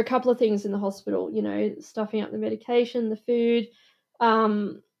yeah, there were a couple of things in the hospital, stuffing up the medication, the food,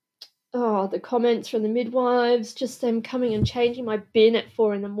 the comments from the midwives, just them coming and changing my bin at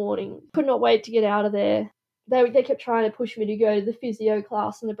 4 a.m. Could not wait to get out of there. They kept trying to push me to go to the physio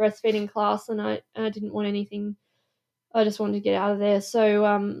class and the breastfeeding class, and I didn't want anything. I just wanted to get out of there.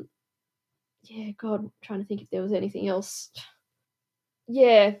 So yeah, God, I'm trying to think if there was anything else.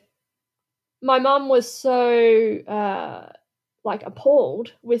 Yeah, my mum was so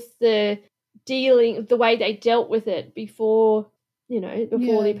appalled with the way they dealt with it before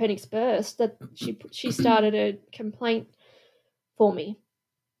the appendix burst, that she started a complaint for me.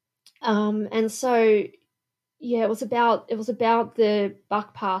 And so yeah, it was about the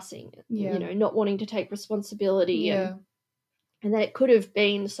buck passing, not wanting to take responsibility, and that it could have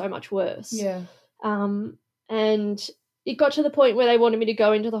been so much worse. Yeah. And it got to the point where they wanted me to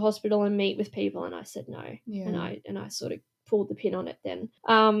go into the hospital and meet with people, and I said no. Yeah. And I sort of pulled the pin on it then.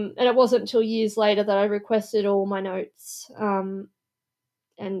 And it wasn't until years later that I requested all my notes, and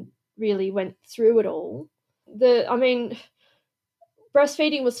really went through it all.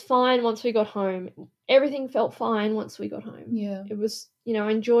 Breastfeeding was fine once we got home. Everything felt fine once we got home. Yeah. It was, I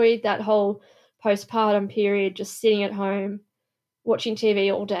enjoyed that whole postpartum period, just sitting at home, watching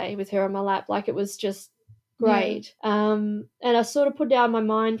TV all day with her on my lap. Like, it was just great. Yeah. And I sort of put down my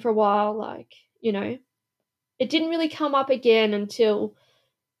mind for a while, it didn't really come up again until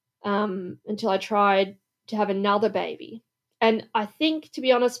I tried to have another baby. And I think, to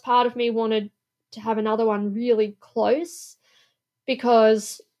be honest, part of me wanted to have another one really close,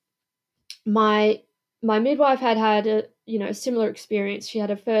 because my midwife had a similar experience. She had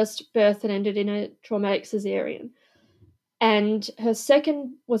her first birth that ended in a traumatic cesarean, and her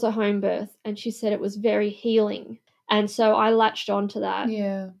second was a home birth, and she said it was very healing. And so I latched onto that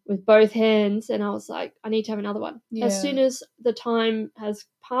with both hands, and I was like, I need to have another one. Yeah. As soon as the time has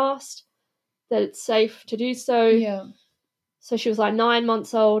passed that it's safe to do so. Yeah. So she was like 9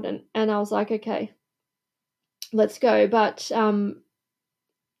 months old, and I was like, okay, let's go. But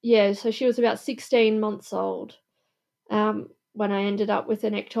yeah, so she was about 16 months old when I ended up with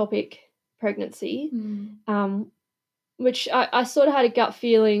an ectopic pregnancy, which I sort of had a gut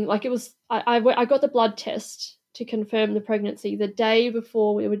feeling, like it was, I got the blood test to confirm the pregnancy the day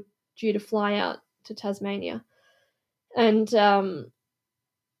before we were due to fly out to Tasmania.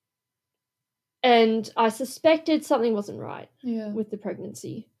 And I suspected something wasn't right with the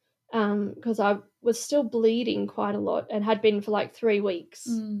pregnancy, because I was still bleeding quite a lot and had been for like 3 weeks.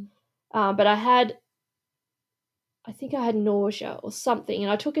 But I think I had nausea or something,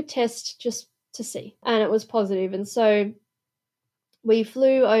 and I took a test just to see, and it was positive. And so we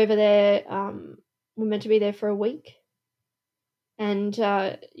flew over there. We're meant to be there for a week, and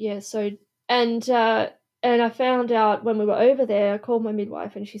and I found out when we were over there. I called my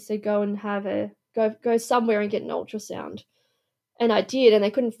midwife, and she said, "Go and go somewhere and get an ultrasound." And I did, and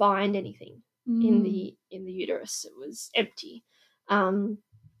they couldn't find anything in the uterus. It was empty, and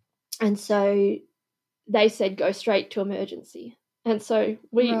so they said go straight to emergency. And so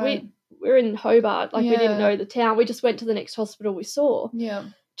we're in Hobart, like we didn't know the town. We just went to the next hospital we saw. Yeah.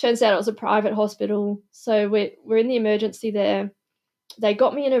 Turns out it was a private hospital. So we're in the emergency there. They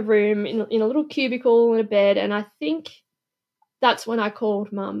got me in a room in a little cubicle in a bed, and I think that's when I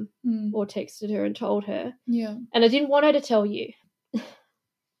called Mum or texted her and told her. Yeah. And I didn't want her to tell you.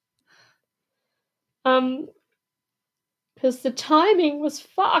 Because the timing was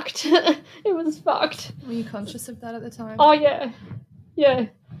fucked. It was fucked. Were you conscious of that at the time? Oh, yeah. Yeah.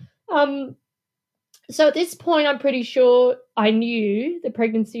 So at this point, I'm pretty sure I knew the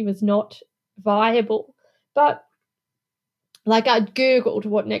pregnancy was not viable. But, like, I'd Googled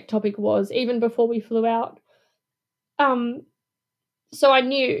what nectopic was even before we flew out. So I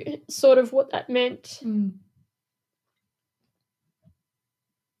knew sort of what that meant.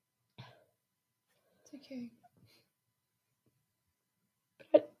 It's okay.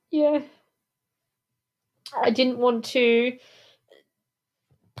 But, yeah. I didn't want to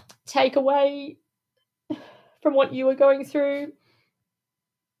take away from what you were going through.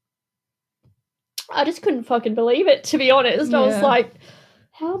 I just couldn't fucking believe it, to be honest. I was like,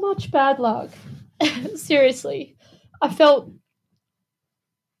 how much bad luck? Seriously.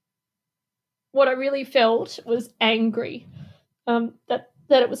 What I really felt was angry that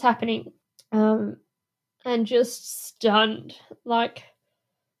it was happening, and just stunned. Like,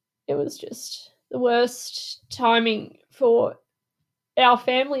 it was just the worst timing for our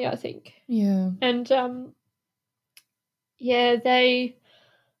family, I think. Yeah. And I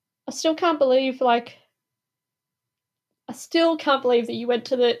still can't believe that you went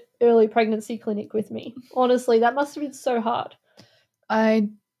to the early pregnancy clinic with me. Honestly, that must have been so hard.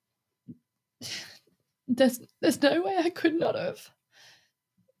 There's no way I could not have.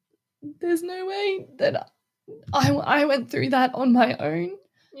 There's no way that I went through that on my own.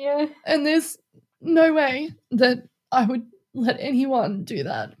 Yeah. And there's no way that I would let anyone do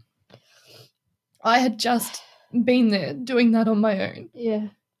that. I had just been there doing that on my own. Yeah.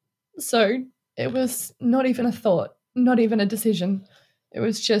 So it was not even a thought, not even a decision. It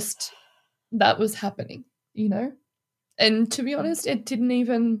was just that was happening, you know? And to be honest, it didn't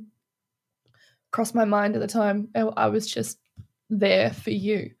even cross my mind at the time. I was just there for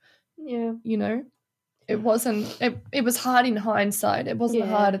you. Yeah. You know? It wasn't, it was hard in hindsight. It wasn't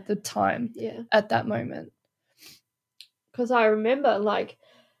hard at the time, at that moment. Because I remember, like,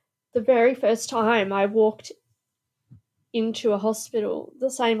 the very first time I walked into a hospital, the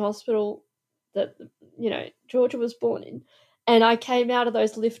same hospital that, you know, Georgia was born in, and I came out of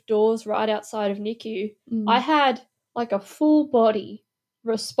those lift doors right outside of NICU, I had, like, a full body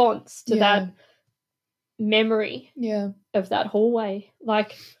response to that memory of that hallway.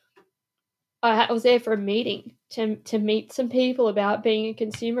 Like, I was there for a meeting to meet some people about being a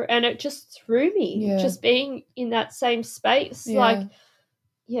consumer, and it just threw me, just being in that same space. Like,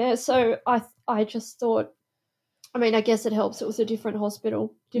 so I just thought, I mean, I guess it helps. It was a different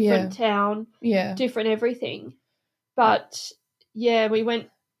hospital, different town, different everything. But we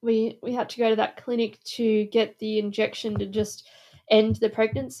had to go to that clinic to get the injection to just end the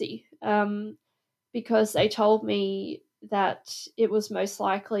pregnancy, because they told me that it was most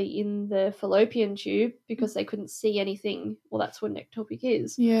likely in the fallopian tube because they couldn't see anything. Well, that's what an ectopic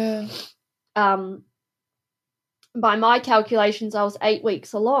is. Yeah. By my calculations, I was 8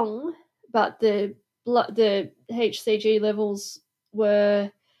 weeks along, but the HCG levels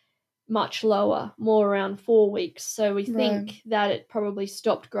were much lower, more around 4 weeks. So we think that it probably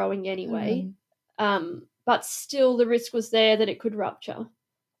stopped growing anyway. But still, the risk was there that it could rupture,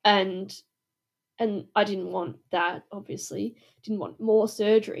 and I didn't want that. Obviously, didn't want more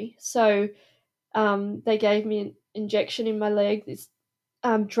surgery. So they gave me an injection in my leg, this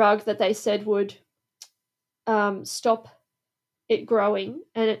drug that they said would stop it growing,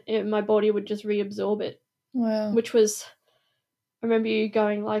 and my body would just reabsorb it. Wow. Which was, I remember you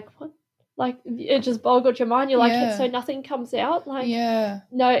going like, what? Like, it just boggled your mind. You're like, so nothing comes out? Like,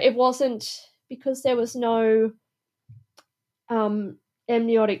 no, it wasn't, because there was no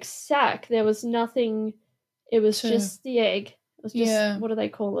amniotic sac. There was nothing. It was just the egg. It was just, what do they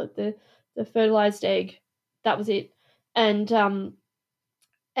call it? The fertilized egg. That was it. And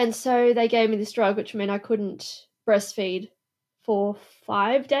And so they gave me this drug, which meant I couldn't breastfeed for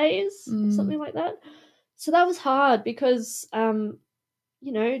 5 days or something like that. So that was hard because,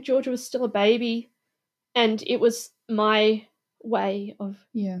 Georgia was still a baby and it was my way of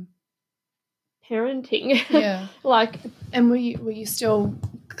parenting. Yeah. And were you still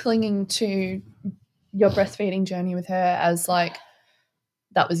clinging to your breastfeeding journey with her as like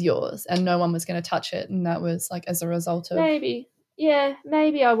that was yours and no one was going to touch it, and that was like as a result of maybe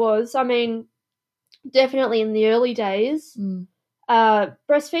I was. I mean, definitely in the early days,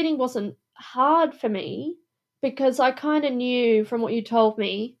 breastfeeding wasn't hard for me because I kind of knew from what you told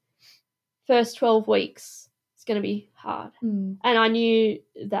me, first 12 weeks it's going to be hard. And I knew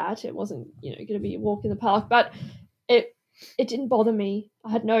that it wasn't, going to be a walk in the park, but it didn't bother me.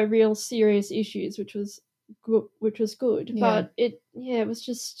 I had no real serious issues, which was good. But it was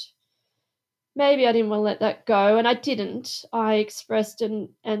just, maybe I didn't want to let that go, and I didn't. I expressed and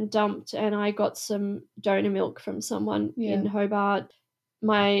dumped, and I got some donor milk from someone in Hobart.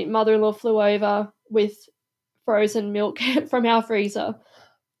 My mother-in-law flew over with frozen milk from our freezer,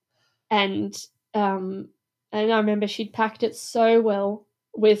 and I remember she'd packed it so well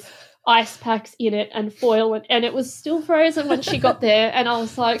with ice packs in it and foil, and it was still frozen when she got there, and I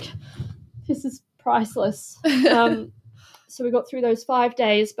was like, this is priceless. So we got through those 5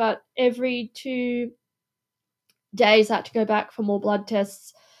 days, but every 2 days I had to go back for more blood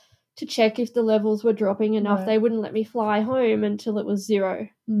tests to check if the levels were dropping enough. Right. They wouldn't let me fly home until it was 0.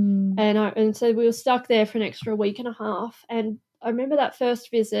 And so we were stuck there for an extra week and a half. And I remember that first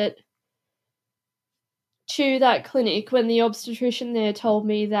visit to that clinic when the obstetrician there told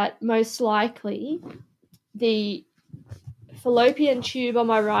me that most likely the fallopian tube on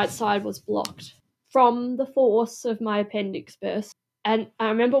my right side was blocked from the force of my appendix burst. And I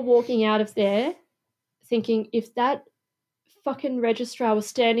remember walking out of there thinking, if that fucking registrar was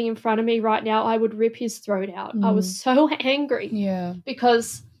standing in front of me right now, I would rip his throat out. I was so angry. Yeah.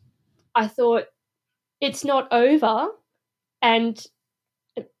 Because I thought, it's not over, and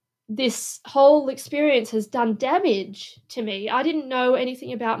this whole experience has done damage to me. I didn't know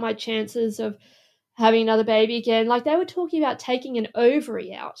anything about my chances of having another baby again. Like, they were talking about taking an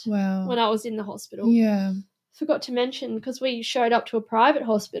ovary out when I was in the hospital. Yeah. Forgot to mention, because we showed up to a private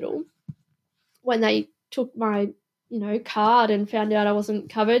hospital, when they took my, card and found out I wasn't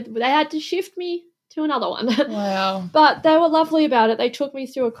covered, they had to shift me to another one. Wow. But they were lovely about it. They took me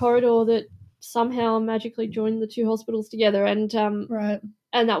through a corridor that somehow magically joined the 2 hospitals together, and right.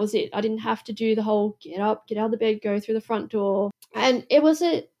 And that was it. I didn't have to do the whole get up, get out of the bed, go through the front door. And it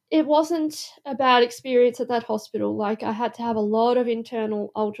wasn't a bad experience at that hospital. Like, I had to have a lot of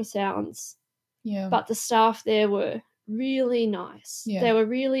internal ultrasounds. Yeah. But the staff there were really nice. Yeah. They were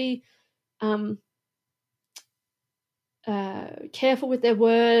really careful with their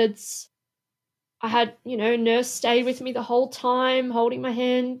words. I had, nurse stayed with me the whole time, holding my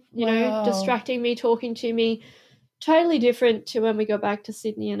hand, distracting me, talking to me. Totally different to when we got back to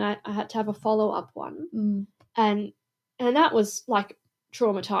Sydney, and I had to have a follow-up one. And that was, like,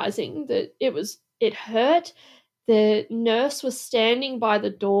 traumatizing. It hurt. The nurse was standing by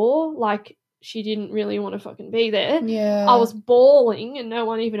the door like she didn't really want to fucking be there. Yeah. I was bawling and no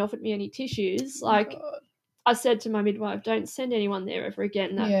one even offered me any tissues. Like, God. I said to my midwife, don't send anyone there ever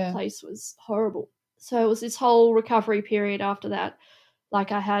again. That place was horrible. So it was this whole recovery period after that.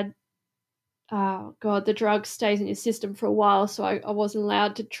 Like, I had, the drug stays in your system for a while, so I wasn't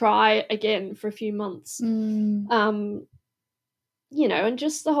allowed to try again for a few months. And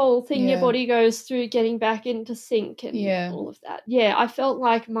just the whole thing your body goes through getting back into sync and all of that. Yeah, I felt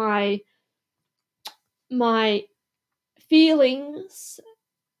like my feelings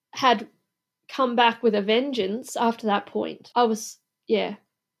had come back with a vengeance after that point.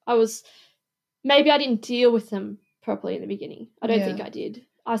 Maybe I didn't deal with them properly in the beginning. I don't think I did.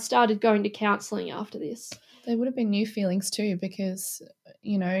 I started going to counselling after this. They would have been new feelings too, because,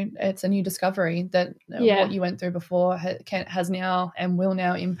 it's a new discovery that what you went through before has now and will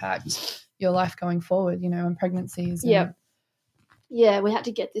now impact your life going forward, and pregnancies. Yeah. Yeah, we had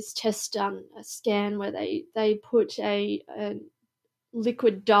to get this test done, a scan where they put a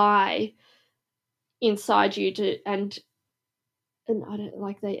liquid dye inside you and I don't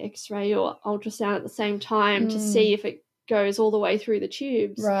like they X-ray or ultrasound at the same time to see if it goes all the way through the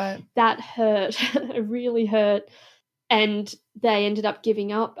tubes. Right. That hurt. It really hurt. And they ended up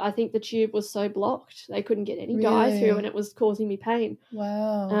giving up. I think the tube was so blocked they couldn't get any dye through, and it was causing me pain.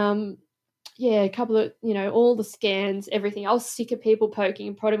 Wow. A couple of, all the scans, everything. I was sick of people poking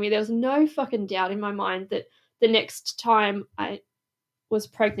and prodding me. There was no fucking doubt in my mind that the next time I was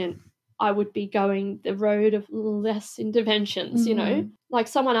pregnant, I would be going the road of less interventions, you know. Like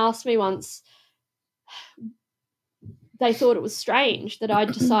someone asked me once, they thought it was strange that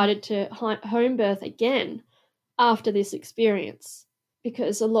I'd decided to home birth again after this experience,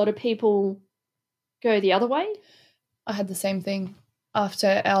 because a lot of people go the other way. I had the same thing.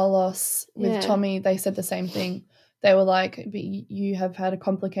 After our loss with Tommy, they said the same thing. They were like, but you have had a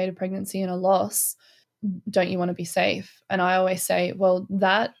complicated pregnancy and a loss. Don't you want to be safe? And I always say, well,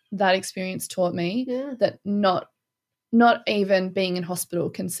 that experience taught me that not even being in hospital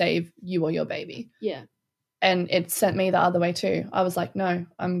can save you or your baby. Yeah. And it sent me the other way too. I was like, no,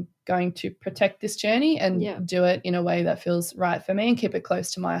 I'm going to protect this journey and do it in a way that feels right for me and keep it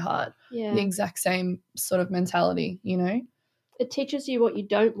close to my heart. Yeah. The exact same sort of mentality, you know? It teaches you what you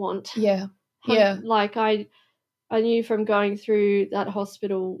don't want. Yeah. Yeah. Like I knew from going through that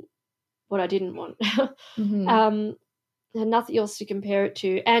hospital what I didn't want. And nothing else to compare it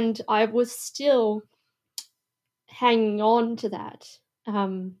to. And I was still hanging on to that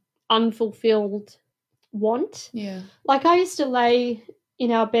unfulfilled want. Yeah. Like I used to lay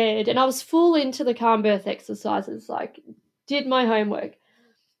in our bed and I was full into the calm birth exercises, like did my homework.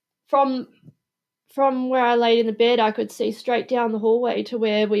 From where I laid in the bed, I could see straight down the hallway to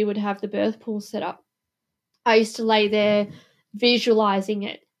where we would have the birth pool set up. I used to lay there visualizing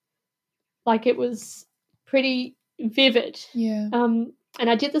it. Like it was pretty vivid. Yeah. And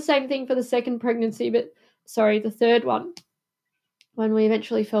I did the same thing for the the third one. When we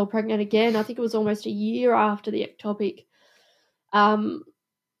eventually fell pregnant again, I think it was almost a year after the ectopic.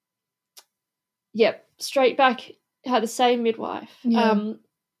 Straight back, had the same midwife. Yeah.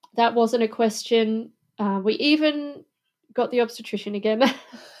 That wasn't a question. We even got the obstetrician again.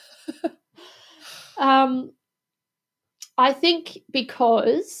 I think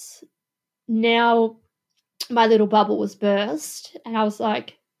because now my little bubble was burst and I was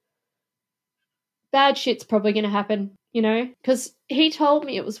like, bad shit's probably going to happen, you know, because he told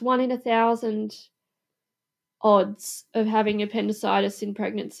me it was 1 in 1,000 odds of having appendicitis in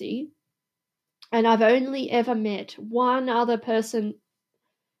pregnancy. And I've only ever met one other person.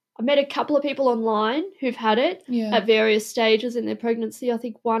 I met a couple of people online who've had it at various stages in their pregnancy. I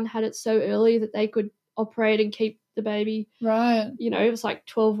think one had it so early that they could operate and keep the baby. Right. You know, it was like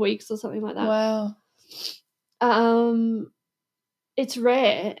 12 weeks or something like that. Wow. It's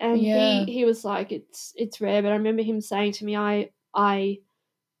rare. And he was like, it's rare. But I remember him saying to me, I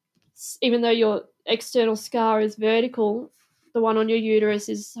even though your external scar is vertical, the one on your uterus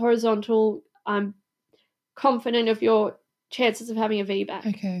is horizontal. I'm confident of your chances of having a VBAC.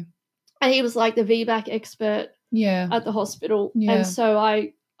 Okay. And he was like the VBAC expert at the hospital. Yeah. And so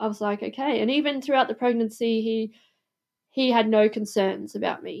I was like, okay. And even throughout the pregnancy, he had no concerns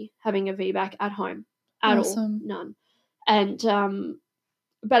about me having a VBAC at home at all. None. And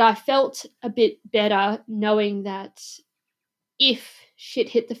but I felt a bit better knowing that if shit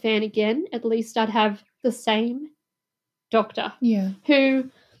hit the fan again, at least I'd have the same doctor who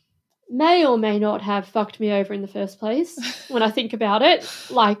may or may not have fucked me over in the first place. When I think about it,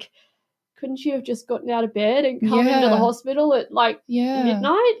 like, couldn't you have just gotten out of bed and come into the hospital at like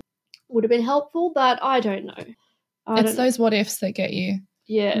midnight? Would have been helpful, but I don't know. It's those what ifs that get you.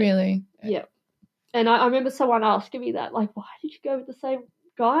 Yeah. Really. Yeah. And I remember someone asking me that, like, why did you go with the same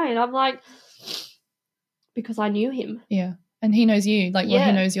guy? And I'm like, because I knew him. Yeah. And he knows you. Like, well,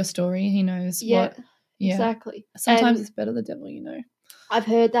 he knows your story. He knows what. Yeah. Exactly. Sometimes it's better the devil, you know. I've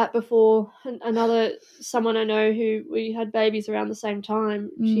heard that before. Someone I know who we had babies around the same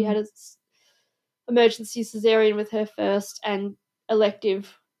time. She had an emergency cesarean with her first and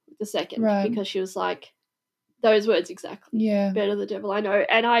elective with the second, because she was like, those words exactly. Yeah. Better the devil, I know.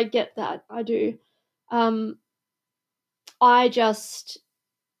 And I get that. I do. I just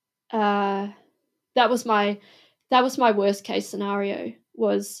that was my worst case scenario,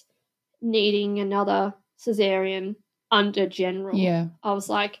 was needing another cesarean under general. Yeah. I was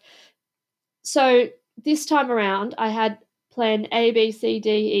like, so this time around I had plan A, B, C, D,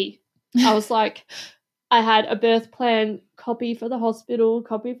 E. I was like, I had a birth plan copy for the hospital,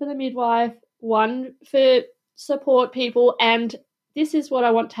 copy for the midwife, one for support people, and this is what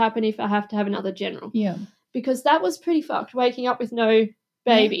I want to happen if I have to have another general. Yeah. Because that was pretty fucked, waking up with no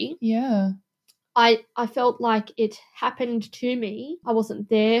baby. Yeah. I felt like it happened to me. I wasn't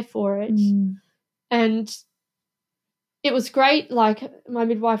there for it. And it was great. Like, my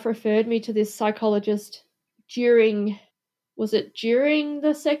midwife referred me to this psychologist during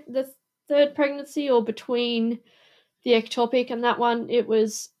the third pregnancy or between the ectopic and that one? It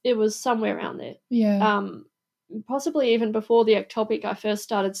was somewhere around there. Yeah. Possibly even before the ectopic, I first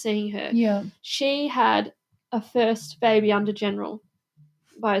started seeing her. Yeah. She had a first baby under general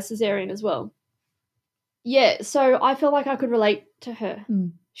by a cesarean as well. Yeah, so I feel like I could relate to her.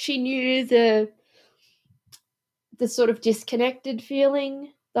 She knew the sort of disconnected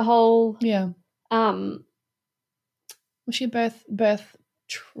feeling, the whole was she birth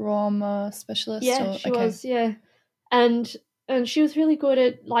trauma specialist? Yeah, she was, yeah. And she was really good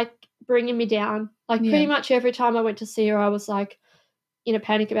at like bringing me down. Like pretty much every time I went to see her, I was like in a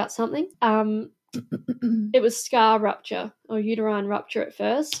panic about something. It was scar rupture or uterine rupture at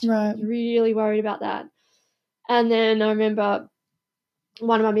first. Right. I was really worried about that. And then I remember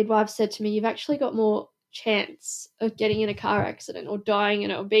one of my midwives said to me, "You've actually got more chance of getting in a car accident or dying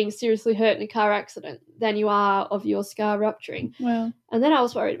in it or being seriously hurt in a car accident than you are of your scar rupturing." Wow. And then I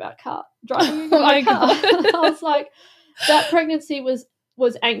was worried about driving my car. I was like, that pregnancy was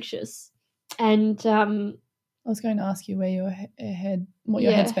anxious. And I was going to ask you where your what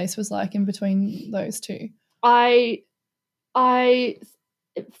your headspace was like in between those two. I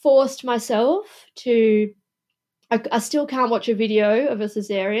forced myself to. I still can't watch a video of a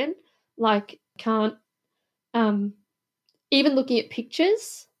cesarean. Like, can't. Even looking at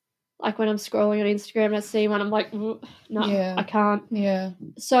pictures, like when I'm scrolling on Instagram and I see one, I'm like, no, I can't. Yeah.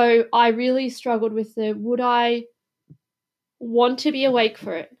 So I really struggled with would I want to be awake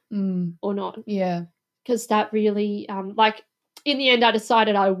for it or not? Yeah. Because that really, like, in the end, I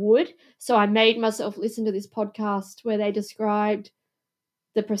decided I would. So I made myself listen to this podcast where they described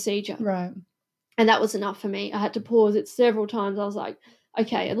the procedure. Right. And that was enough for me. I had to pause it several times. I was like,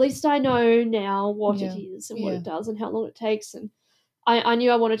 okay, at least I know now what it is and what it does and how long it takes. And I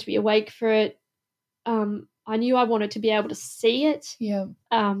knew I wanted to be awake for it. I knew I wanted to be able to see it. Yeah.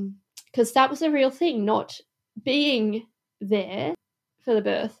 Because that was a real thing, not being there for the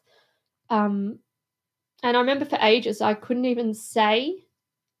birth. And I remember for ages I couldn't even say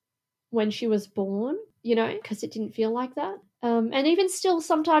when she was born, because it didn't feel like that. And even still,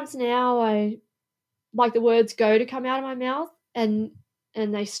 sometimes now I like the words go to come out of my mouth and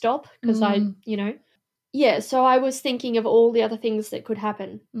they stop because so I was thinking of all the other things that could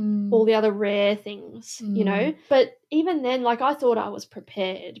happen, all the other rare things, but even then, like, I thought I was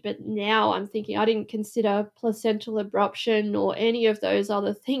prepared, but now I'm thinking I didn't consider placental abruption or any of those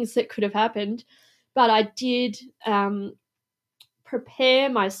other things that could have happened, but I did prepare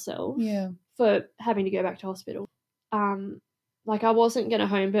myself for having to go back to hospital. Like, I wasn't going to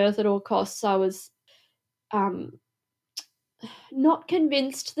home birth at all costs. I was not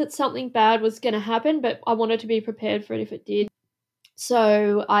convinced that something bad was going to happen, but I wanted to be prepared for it if it did.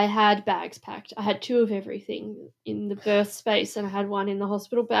 So I had bags packed. I had 2 of everything in the birth space and I had 1 in the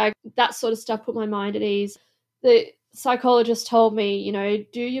hospital bag. That sort of stuff put my mind at ease. The psychologist told me,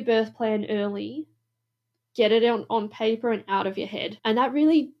 do your birth plan early, get it on paper and out of your head. And that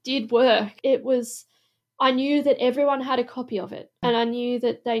really did work. I knew that everyone had a copy of it and I knew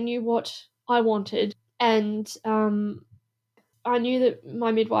that they knew what I wanted. And I knew that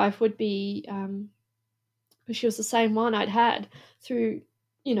my midwife would be, because she was the same one I'd had through,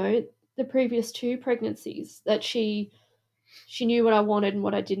 the previous 2 pregnancies, that she knew what I wanted and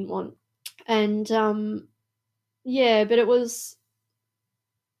what I didn't want. And, but it was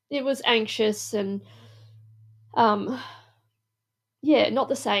anxious and, not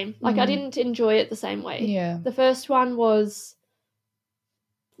the same. Like, I didn't enjoy it the same way. Yeah. The first one was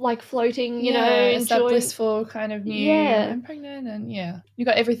like floating, it's enjoying... that blissful kind of new, I'm pregnant, and you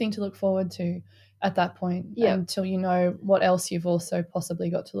got everything to look forward to at that point until you know what else you've also possibly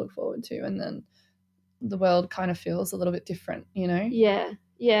got to look forward to, and then the world kind of feels a little bit different, Yeah,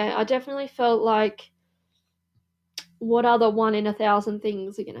 I definitely felt like, what other 1 in 1,000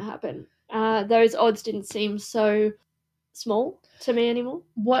 things are going to happen? Those odds didn't seem so small to me anymore.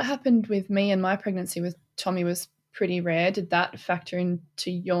 What happened with me and my pregnancy with Tommy was pretty rare. Did that factor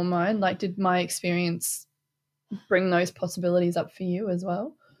into your mind? Like, did my experience bring those possibilities up for you as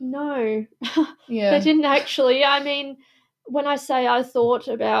well? No. They didn't actually. I mean, when I say I thought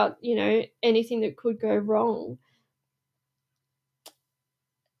about, anything that could go wrong,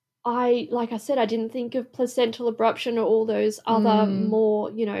 like I said, I didn't think of placental abruption or all those other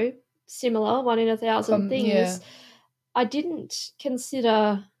more, similar 1 in 1,000 things. Yeah. I didn't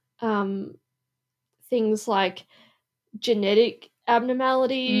consider things like genetic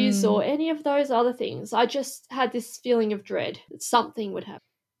abnormalities or any of those other things. I just had this feeling of dread that something would happen.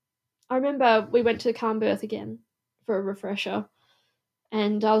 I remember we went to Calm Birth again for a refresher,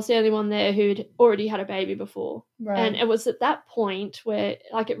 and I was the only one there who'd already had a baby before. Right. And it was at that point where,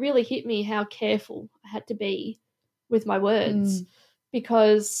 like, it really hit me how careful I had to be with my words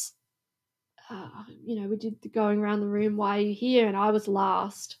because, we did the going around the room, why are you here? And I was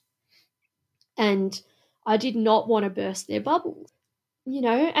last. And I did not want to burst their bubble. you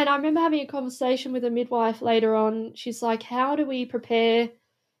know, and I remember having a conversation with a midwife later on. She's like, how do we prepare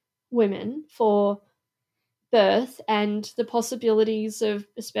women for birth and the possibilities of,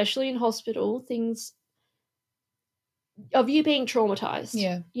 especially in hospital, things of you being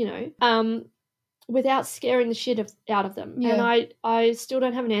traumatized, you know, without scaring the shit out of them. Yeah. And I still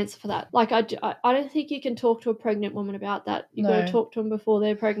don't have an answer for that. Like, I don't think you can talk to a pregnant woman about that. You've got to talk to them before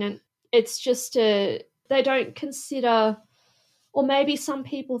they're pregnant. It's just they don't consider, or maybe some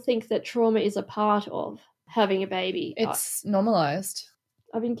people think that trauma is a part of having a baby. It's normalized.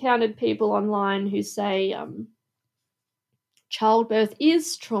 I've encountered people online who say childbirth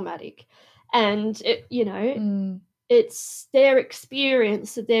is traumatic, and it's their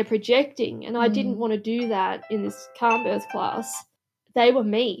experience that they're projecting. And I didn't want to do that in this calm birth class. They were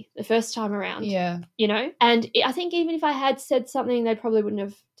me the first time around. Yeah. You know? And I think even if I had said something, they probably wouldn't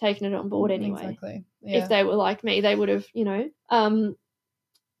have taken it on board anyway. Exactly. Yeah. If they were like me, they would have, you know.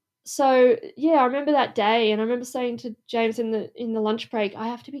 So yeah, I remember that day, and I remember saying to James in the lunch break, I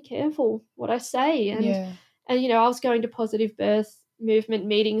have to be careful what I say. And you know, I was going to positive birth movement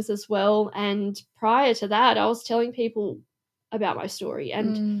meetings as well, and prior to that I was telling people about my story,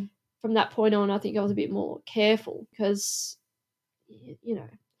 and from that point on I think I was a bit more careful, because you know,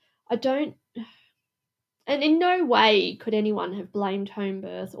 I don't, and in no way could anyone have blamed home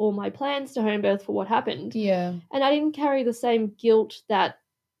birth or my plans to home birth for what happened. Yeah. And I didn't carry the same guilt that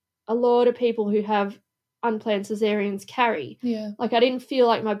a lot of people who have unplanned cesareans carry. Yeah. Like, I didn't feel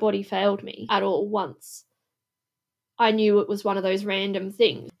like my body failed me at all once. I knew it was one of those random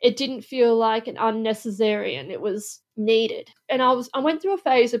things. It didn't feel like an unnecessarian. It was needed. And I went through a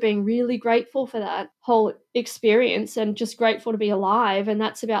phase of being really grateful for that whole experience and just grateful to be alive. And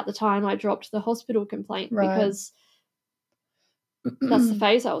that's about the time I dropped the hospital complaint, because that's the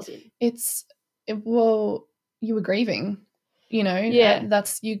phase I was in. Well, you were grieving, you know. Yeah.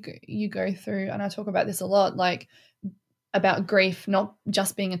 That's you go through, and I talk about this a lot, like about grief not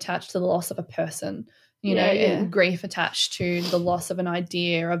just being attached to the loss of a person, you know, and grief attached to the loss of an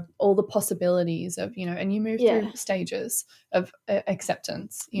idea, of all the possibilities of, you know, and you move through stages of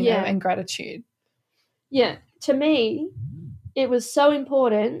acceptance, you know, and gratitude. Yeah. To me, it was so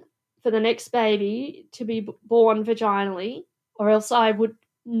important for the next baby to be born vaginally, or else I would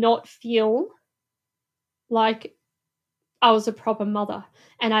not feel like I was a proper mother.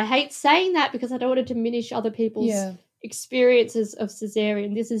 And I hate saying that because I don't want to diminish other people's experiences of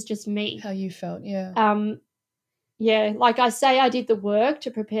cesarean. This is just me. How you felt, like I say, I did the work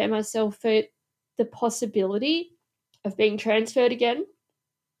to prepare myself for the possibility of being transferred again.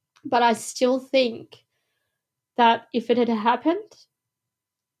 But I still think that if it had happened,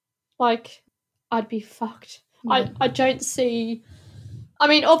 like, I'd be fucked. Yeah. I don't see, I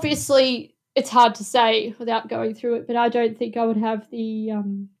mean, obviously it's hard to say without going through it, but I don't think I would have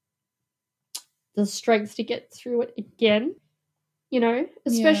the strength to get through it again, you know,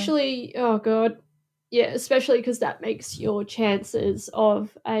 especially, oh God. Yeah, especially because that makes your chances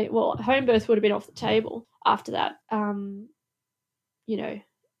of home birth would have been off the table after that. You know,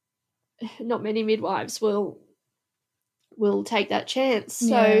 not many midwives will take that chance.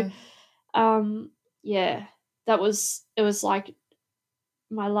 So, it was like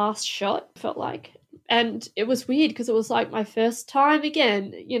my last shot, felt like. And it was weird because it was like my first time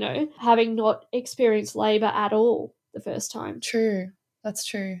again, you know, having not experienced labor at all the first time. True. That's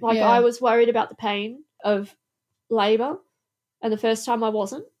true. Like, I was worried about the pain of labor, and the first time I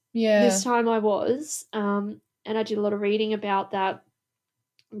wasn't. Yeah. This time I was. And I did a lot of reading about that,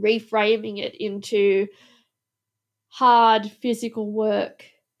 reframing it into hard physical work.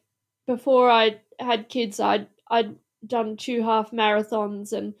 Before I had kids, I'd done 2 half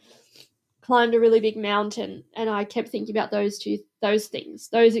marathons and climbed a really big mountain, and I kept thinking about those things,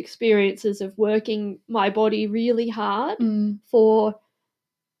 those experiences of working my body really hard for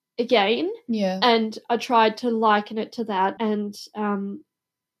a gain. Yeah. And I tried to liken it to that, and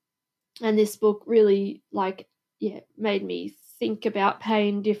this book really made me think about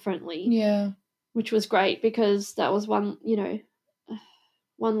pain differently. Yeah. Which was great, because that was one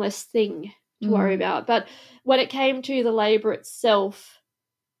less thing to worry about. But when it came to the labor itself,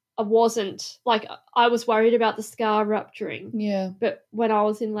 I wasn't, like, I was worried about the scar rupturing. Yeah. But when I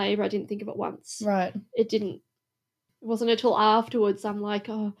was in labor, I didn't think of it once. Right. It wasn't until afterwards I'm like,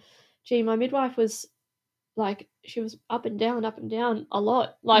 oh, gee, my midwife was like, she was up and down a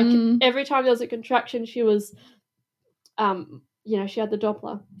lot. Like, every time there was a contraction, she was, she had the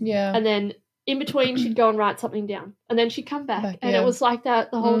Doppler. Yeah. And then in between, she'd go and write something down, and then she'd come back. And it was like that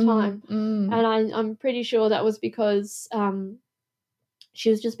the whole time. And I'm pretty sure that was because she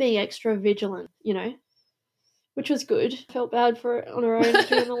was just being extra vigilant, you know, which was good. Felt bad for it on her own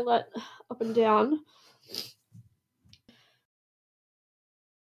doing all that up and down.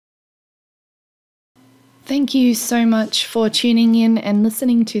 Thank you so much for tuning in and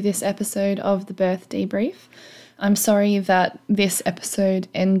listening to this episode of the Birth Debrief. I'm sorry that this episode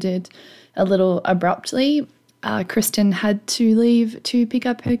ended a little abruptly. Kristyn had to leave to pick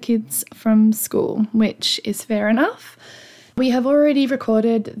up her kids from school, which is fair enough. We have already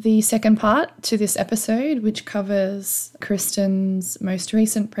recorded the second part to this episode, which covers Kristyn's most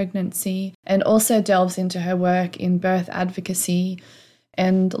recent pregnancy and also delves into her work in birth advocacy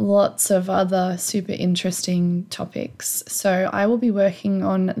and lots of other super interesting topics. So I will be working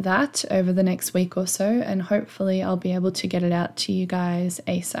on that over the next week or so, and hopefully I'll be able to get it out to you guys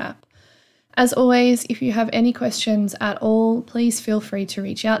ASAP. As always, if you have any questions at all, please feel free to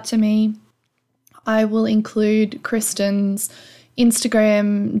reach out to me. I will include Kristyn's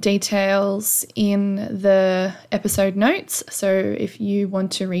Instagram details in the episode notes, so if you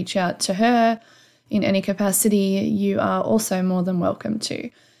want to reach out to her in any capacity, you are also more than welcome to.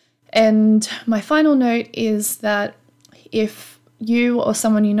 And my final note is that if you or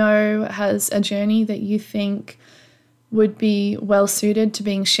someone you know has a journey that you think would be well suited to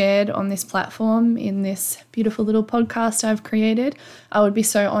being shared on this platform in this beautiful little podcast I've created, I would be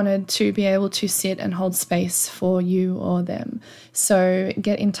so honored to be able to sit and hold space for you or them. So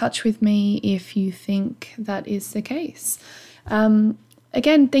get in touch with me if you think that is the case.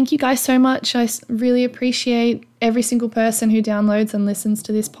 Again, thank you guys so much. I really appreciate every single person who downloads and listens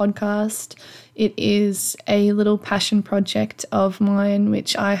to this podcast. It is a little passion project of mine,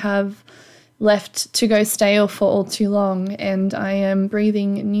 which I have left to go stale for all too long, and I am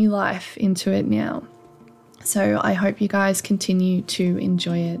breathing new life into it now. So I hope you guys continue to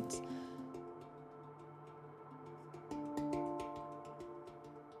enjoy it.